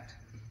of fact,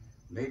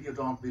 maybe you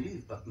don't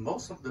believe, but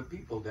most of the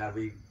people that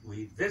we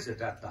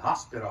visit at the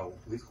hospital,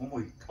 with whom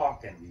we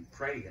talk and we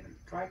pray and we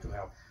try to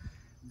help,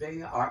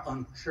 they are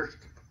unchurched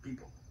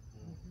people.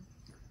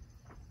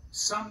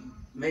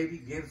 Some maybe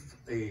give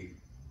a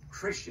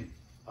Christian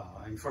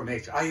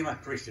information. I am a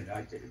Christian.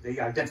 They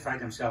identify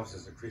themselves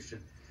as a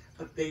Christian,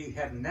 but they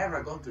have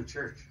never gone to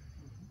church.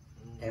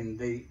 And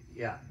they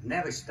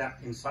never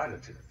stepped inside a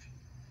church.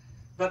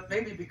 But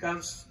maybe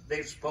because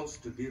they're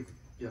supposed to give,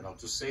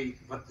 to say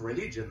what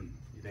religion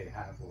they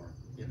have or,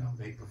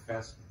 they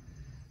profess.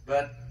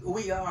 But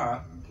we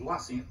are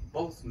blessing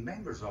both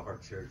members of our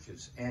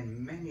churches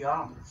and many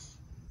others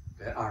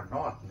that are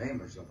not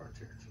members of our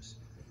churches.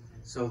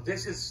 So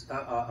this is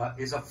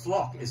a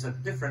flock, is a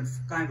different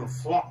kind of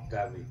flock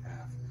that we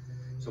have.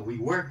 So we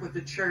work with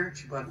the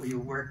church, but we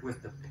work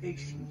with the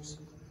patients.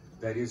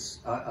 That is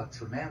a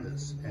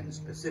tremendous and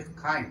specific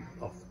kind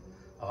of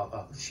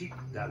sheep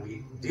that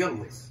we deal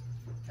with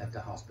at the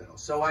hospital.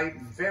 So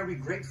I'm very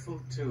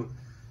grateful to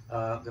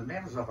the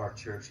members of our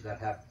church that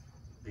have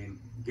been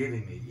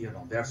giving me,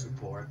 their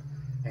support,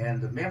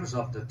 and the members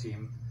of the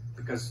team,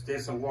 because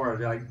this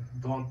award, I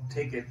don't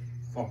take it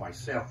for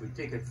myself, we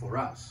take it for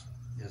us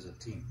as a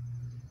team.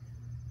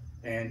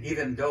 And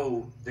even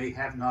though they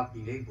have not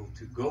been able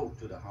to go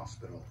to the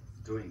hospital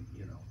during,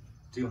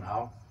 till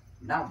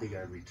now they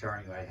are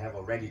returning. I have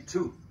already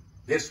 2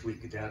 this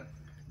week that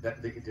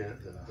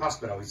the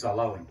hospital is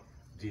allowing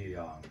the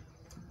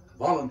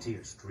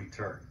volunteers to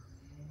return.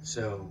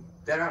 So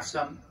there are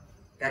some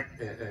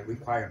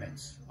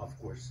requirements, of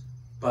course,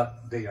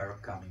 but they are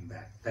coming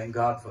back. Thank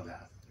God for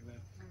that.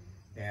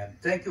 And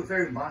thank you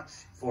very much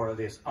for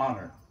this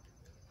honor.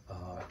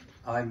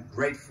 I'm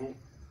grateful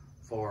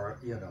for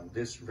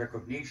this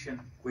recognition,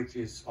 which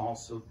is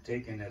also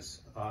taken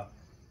as a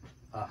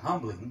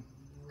humbling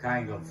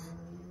kind of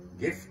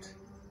gift,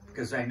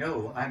 because I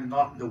know I'm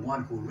not the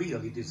one who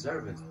really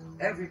deserves it.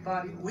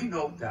 Everybody, we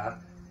know that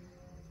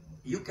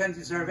you can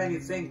deserve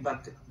anything,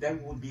 but there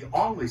will be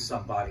always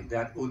somebody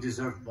that will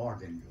deserve more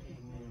than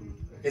you.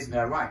 Isn't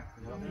that right?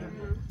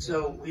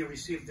 So we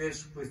receive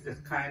this with this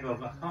kind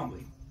of a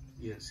humbling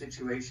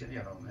situation,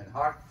 and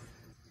heart,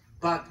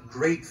 but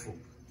grateful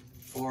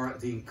for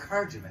the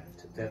encouragement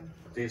that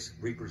this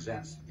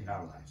represents in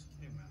our lives.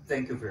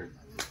 Thank you very much.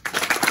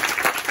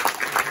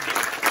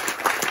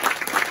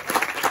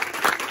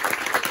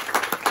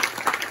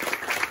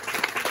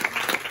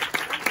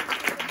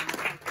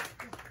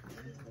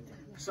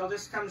 So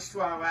this comes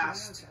to our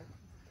last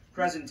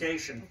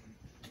presentation.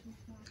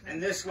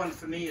 And this one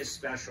for me is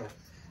special.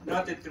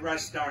 Not that the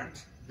rest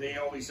aren't. They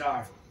always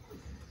are.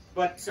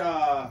 But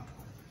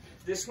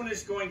this one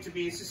is going to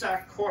be, this is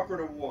our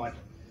corporate award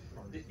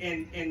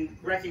in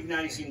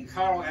recognizing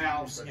Carl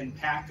Alves and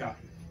PACA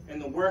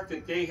and the work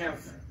that they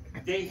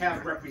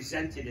have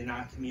represented in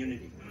our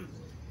community.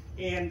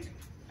 And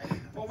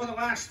over the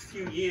last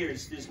few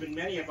years, there's been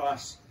many of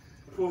us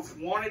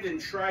who've wanted and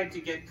tried to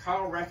get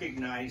Carl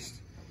recognized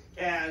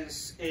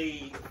as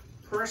a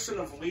person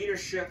of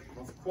leadership,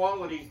 of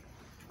quality,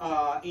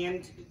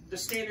 and the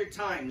Standard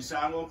Times,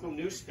 our local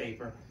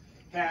newspaper,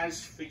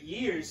 has for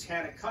years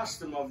had a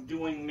custom of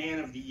doing Man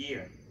of the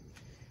Year.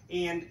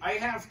 And I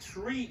have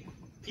 3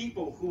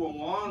 people who,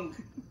 along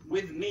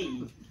with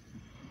me,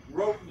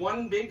 wrote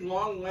one big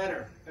long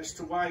letter as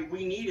to why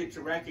we needed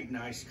to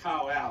recognize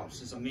Carl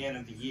Alves as a Man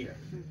of the Year.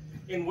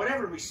 In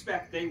whatever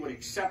respect they would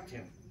accept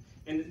him.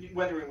 And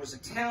whether it was a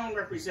town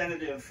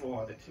representative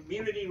or the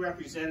community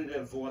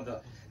representative or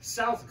the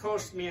South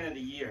Coast Man of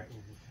the Year.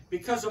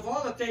 Because of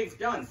all that they've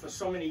done for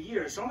so many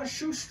years on a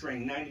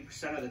shoestring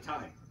 90% of the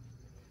time.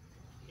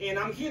 And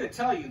I'm here to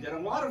tell you that a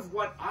lot of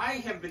what I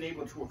have been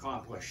able to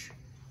accomplish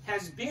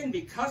has been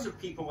because of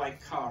people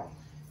like Carl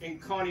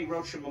and Connie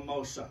Rocha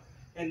Mimosa,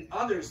 and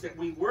others that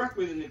we work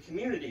with in the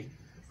community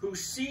who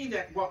see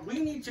that what we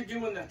need to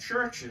do in the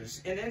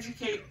churches and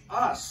educate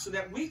us so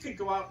that we could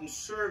go out and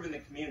serve in the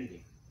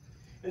community.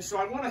 And so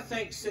I want to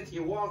thank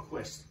Cynthia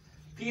Walquist,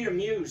 Peter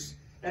Muse,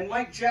 and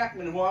Mike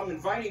Jackman, who I'm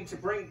inviting to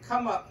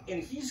come up,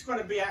 and he's going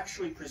to be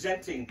actually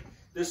presenting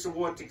this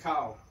award to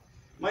Carl.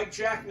 Mike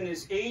Jackman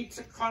is aide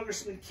to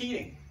Congressman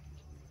Keating.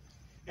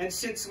 And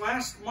since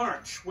last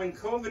March, when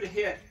COVID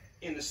hit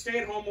and the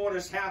stay-at-home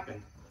orders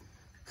happened,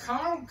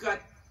 Carl got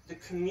the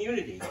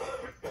community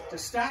to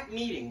start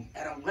meeting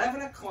at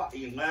 11 o'clock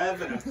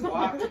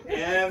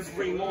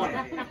every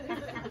morning.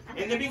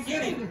 In the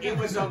beginning, it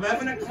was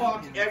 11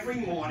 o'clock every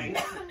morning,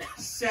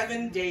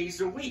 7 days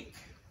a week.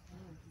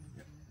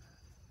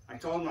 I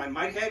told him I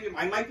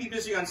might be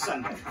busy on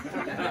Sunday.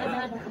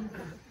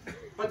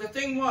 But the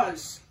thing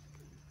was,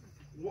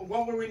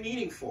 what were we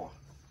meeting for?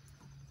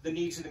 The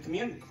needs of the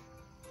community.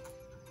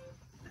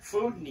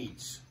 Food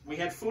needs. We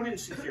had food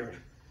insecurity.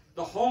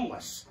 The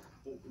homeless.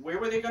 Where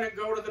were they going to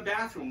go to the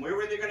bathroom? Where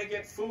were they going to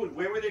get food?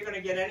 Where were they going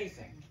to get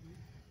anything?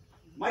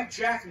 Mike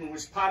Jackman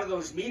was part of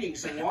those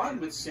meetings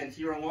along with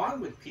Cynthia, along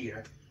with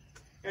Peter.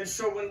 And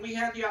so when we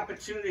had the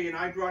opportunity, and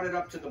I brought it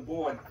up to the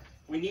board,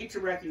 we need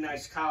to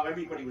recognize Carl.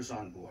 Everybody was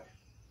on board.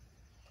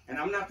 And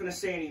I'm not going to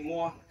say any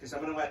more because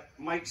I'm going to let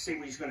Mike say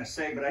what he's going to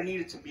say, but I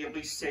needed to be at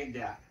least say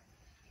that.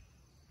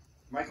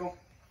 Michael?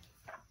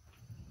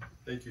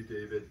 Thank you,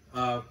 David.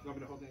 You want me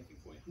to hold anything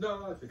for you?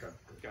 No, I think I'm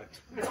Got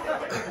it.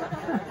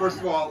 First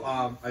of all,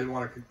 I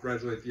want to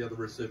congratulate the other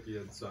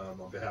recipients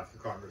on behalf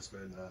of the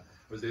Congressman. I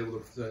was able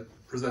to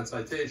present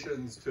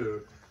citations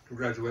to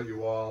congratulate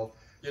you all.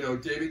 You know,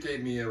 David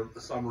gave me a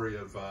summary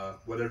of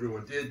what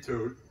everyone did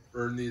to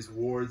earn these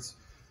awards,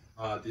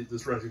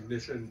 this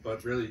recognition,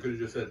 but really you could have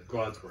just said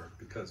God's work,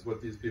 because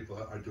what these people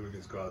are doing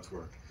is God's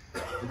work.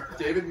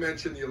 David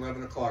mentioned the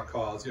 11 o'clock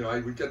calls. You know, I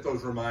would get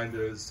those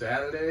reminders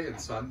Saturday and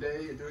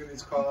Sunday doing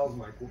these calls. I'm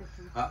like,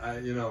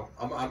 I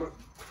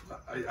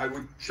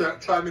would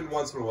chime in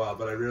once in a while,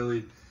 but I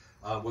really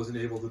wasn't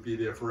able to be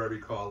there for every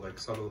call like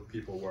some of the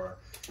people were.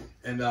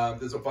 And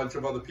there's a bunch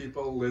of other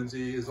people.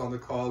 Lindsay is on the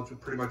call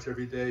pretty much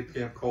every day.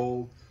 Pam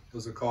Cole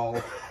does a call.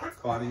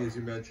 Connie, as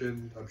you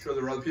mentioned. I'm sure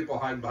there are other people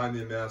hiding behind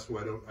the mask who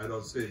I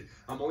don't see.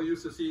 I'm only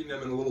used to seeing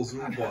them in a little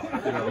Zoom bar,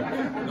 you know,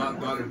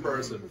 not in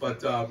person.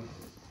 But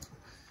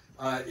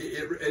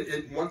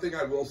one thing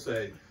I will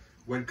say,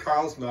 when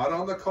Carl's not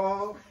on the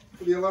call,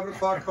 for the 11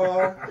 o'clock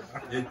call,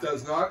 it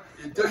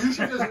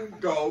usually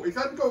doesn't go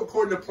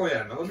according to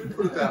plan. Now, let me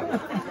put it that way.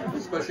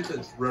 Especially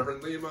since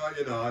Reverend Lima,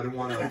 you know, I don't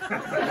want to, he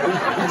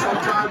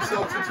sometimes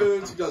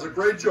substitutes. He does a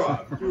great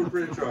job. You do a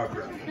great job,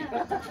 Reverend.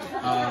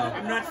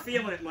 I'm not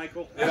feeling it,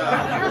 Michael.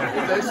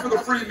 Yeah, thanks for the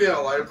free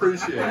meal. I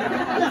appreciate it.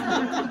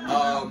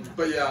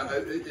 But yeah,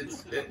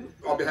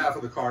 on behalf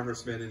of the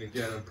Congressman, and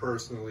again,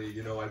 personally,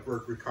 you know, I've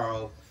worked with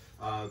Carl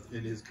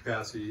in his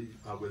capacity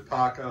with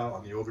PACA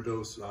on the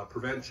overdose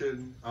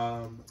prevention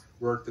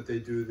work that they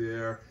do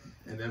there.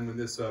 And then when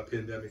this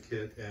pandemic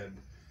hit, and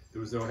there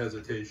was no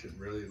hesitation,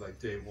 really, like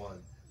day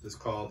one, this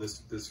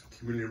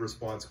Community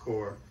Response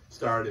Corps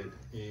started,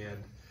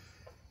 and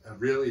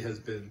really has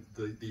been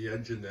the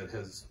engine that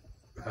has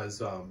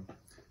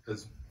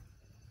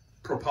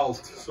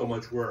propulsed so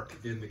much work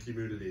in the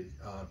community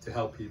to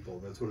help people.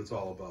 That's what it's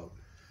all about.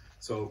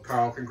 So,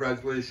 Carl,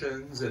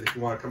 congratulations, and if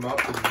you want to come up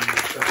and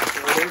accept this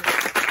award.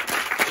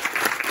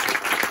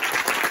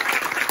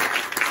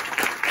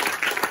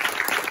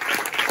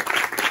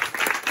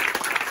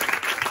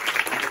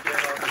 And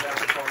again, on behalf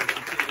of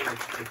Congressman Keating,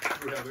 I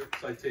do have a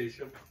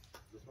citation.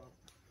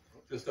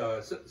 Just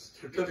a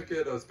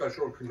certificate of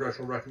special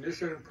congressional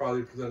recognition,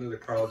 proudly presented to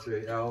Carl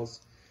J.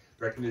 Alves.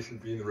 Recognition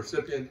being the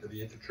recipient of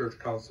the Interchurch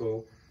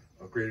Council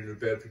of Greater New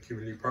Bedford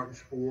Community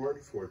Partnership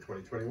Award for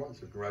 2021.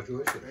 So,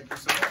 congratulations. Thank you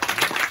so much.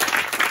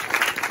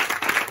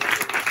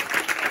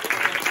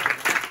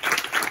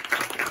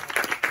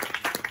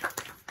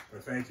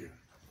 Thank you.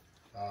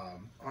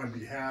 On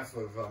behalf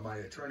of my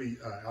attorney,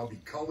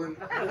 Albie Cullen,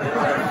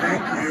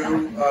 thank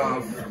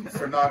you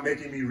for not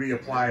making me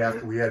reapply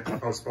after we had to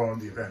postpone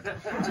the event to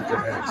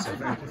Johann. So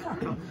thank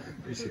you.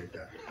 Appreciate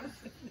that.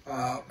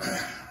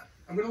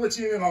 I'm going to let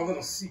you in on a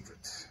little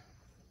secret.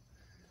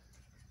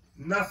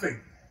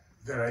 Nothing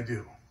that I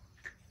do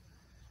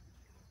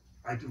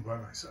by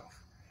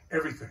myself.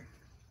 Everything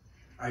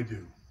I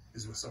do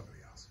is with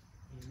somebody else.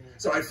 Amen.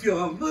 So I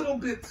feel a little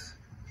bit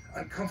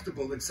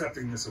uncomfortable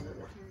accepting this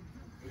award.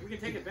 We can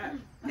take it back.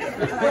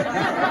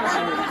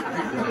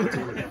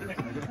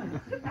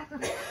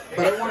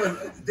 But I want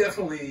to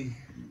definitely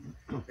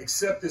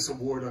accept this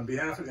award on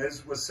behalf of,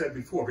 as was said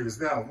before, because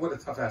now, what a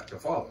tough act to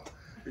follow.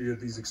 You have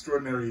these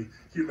extraordinary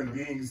human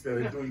beings that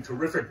are doing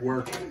terrific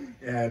work,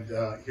 and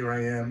here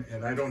I am,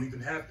 and I don't even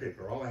have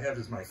paper. All I have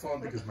is my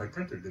phone because my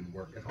printer didn't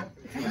work at home.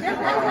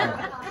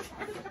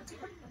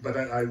 But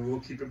I will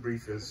keep it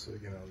brief, as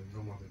you know,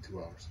 no more than 2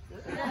 hours.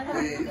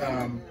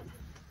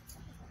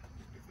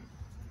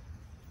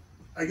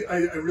 I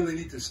really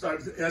need to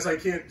start, as I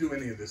can't do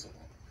any of this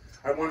alone.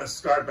 I want to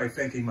start by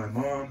thanking my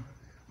mom,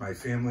 my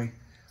family,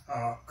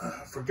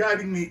 for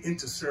guiding me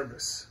into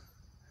service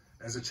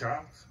as a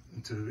child,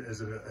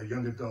 as a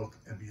young adult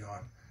and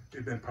beyond.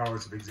 They've been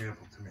powers of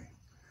example to me.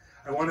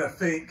 I want to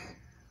thank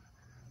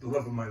the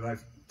love of my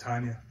life,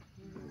 Tanya,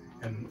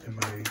 and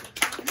my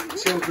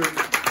children,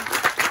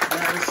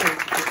 Madison,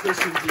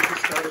 Patricia, who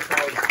just started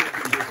college,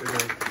 couldn't be here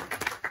today.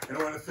 And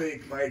I want to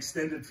thank my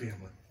extended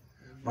family,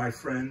 my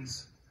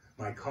friends,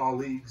 my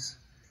colleagues,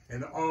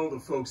 and all the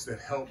folks that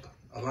help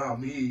allow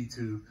me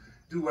to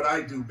do what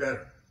I do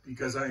better,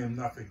 because I am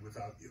nothing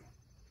without you.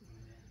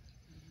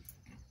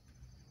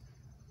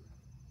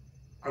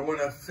 I want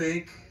to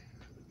thank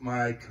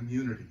my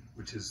community,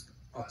 which is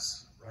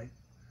us, right?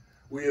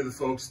 We are the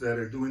folks that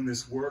are doing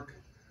this work.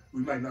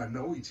 We might not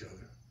know each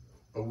other,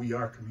 but we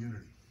are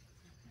community.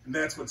 And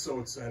that's what's so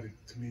exciting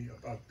to me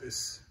about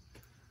this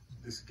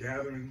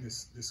gathering,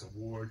 this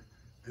award,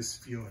 this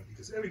feeling,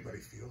 because everybody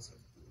feels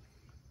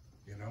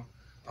it, you know,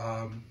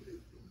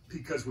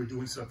 because we're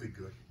doing something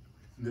good.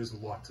 And there's a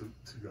lot to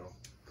go.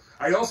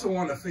 I also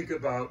want to think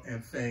about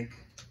and thank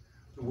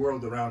the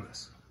world around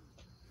us,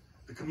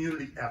 the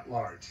community at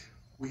large.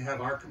 We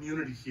have our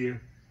community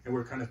here, and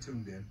we're kind of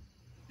tuned in.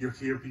 You're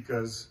here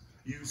because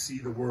you see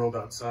the world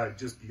outside,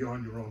 just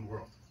beyond your own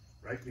world,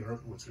 right? You know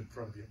what's in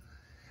front of you.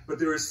 But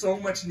there is so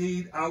much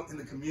need out in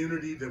the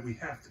community that we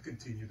have to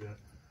continue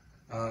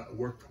to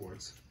work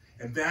towards.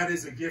 And that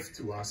is a gift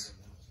to us.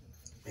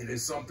 It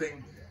is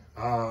something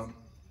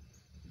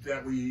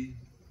that we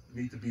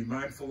need to be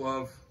mindful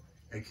of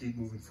and keep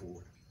moving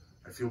forward.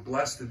 I feel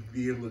blessed to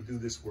be able to do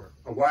this work.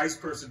 A wise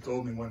person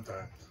told me one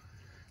time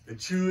that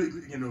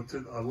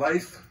to a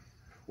life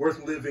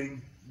worth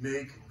living,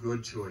 make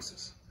good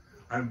choices.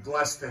 I'm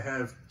blessed to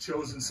have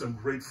chosen some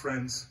great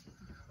friends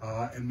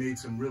and made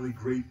some really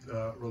great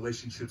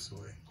relationships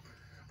today.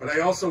 But I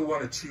also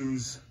want to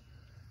choose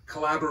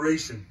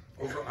collaboration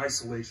over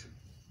isolation.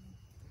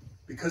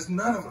 Because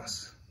none of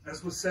us,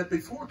 as was said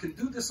before, can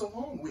do this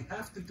alone. We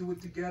have to do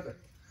it together.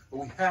 But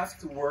we have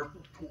to work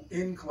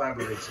in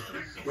collaboration.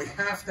 We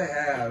have to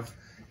have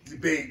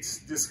debates,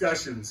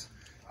 discussions,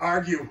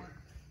 argue,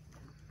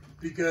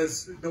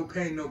 because no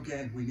pain, no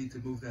gain. We need to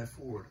move that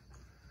forward.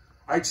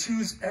 I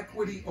choose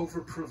equity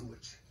over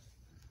privilege.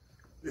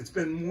 It's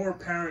been more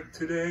apparent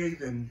today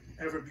than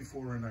ever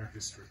before in our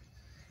history.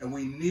 And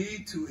we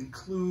need to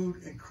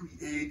include and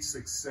create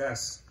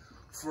success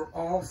for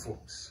all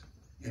folks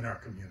in our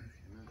community,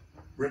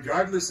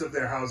 regardless of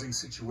their housing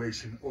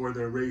situation or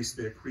their race,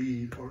 their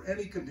creed, or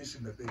any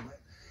condition that they might.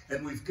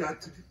 And we've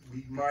got to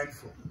be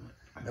mindful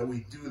that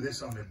we do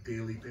this on a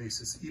daily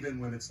basis, even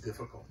when it's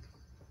difficult.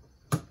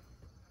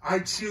 I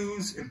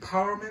choose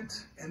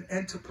empowerment and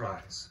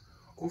enterprise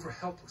over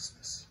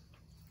helplessness.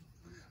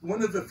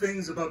 One of the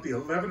things about the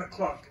 11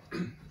 o'clock,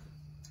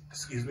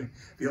 excuse me,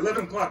 the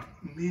 11 o'clock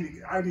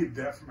meeting, I needed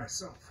that for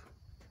myself.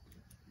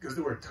 Because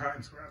there were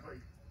times where I'm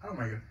like, how am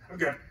I going to, I've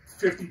got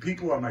 50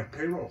 people on my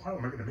payroll, how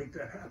am I going to make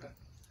that happen?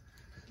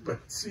 But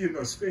seeing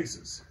those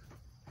faces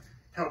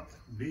helped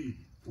me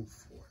move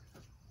forward.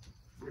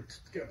 Work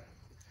together.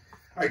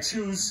 I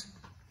choose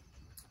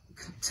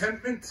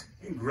contentment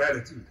and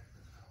gratitude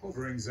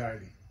over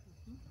anxiety.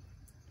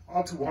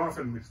 All too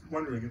often, we're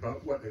wondering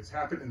about what has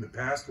happened in the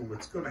past or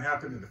what's going to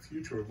happen in the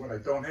future or what I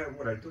don't have,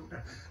 what I don't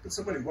have. But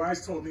somebody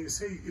wise told me to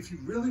say, if you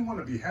really want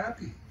to be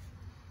happy,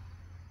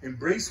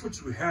 embrace what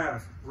you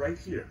have right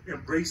here.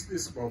 Embrace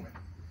this moment.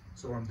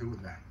 So I'm doing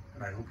that,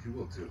 and I hope you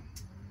will too.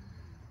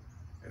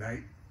 And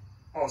I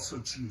also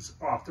choose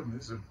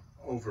optimism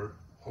over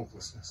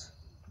hopelessness.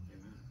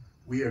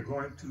 We are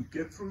going to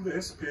get through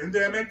this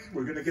pandemic.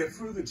 We're going to get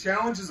through the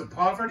challenges of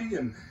poverty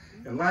and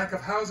lack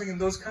of housing and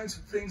those kinds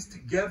of things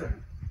together.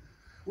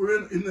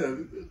 We're in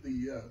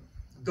the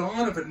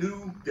dawn of a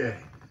new day.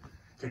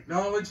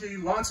 Technology,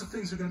 lots of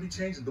things are going to be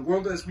changing. The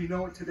world as we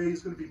know it today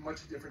is going to be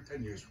much different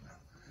 10 years from now.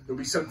 There'll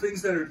be some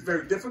things that are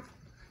very different,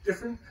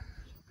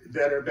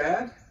 that are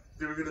bad.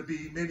 There are going to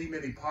be many,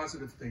 many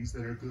positive things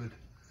that are good.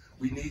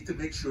 We need to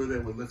make sure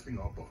that we're lifting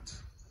all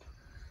boats.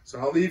 So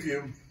I'll leave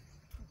you.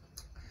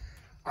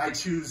 I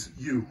choose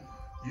you,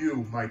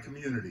 my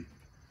community,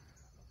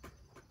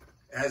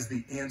 as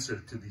the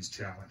answer to these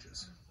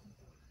challenges.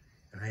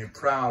 And I am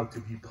proud to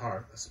be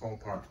a small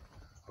part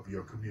of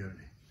your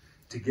community.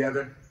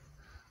 Together,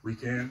 we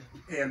can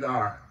and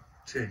are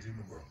changing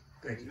the world.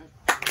 Thank you.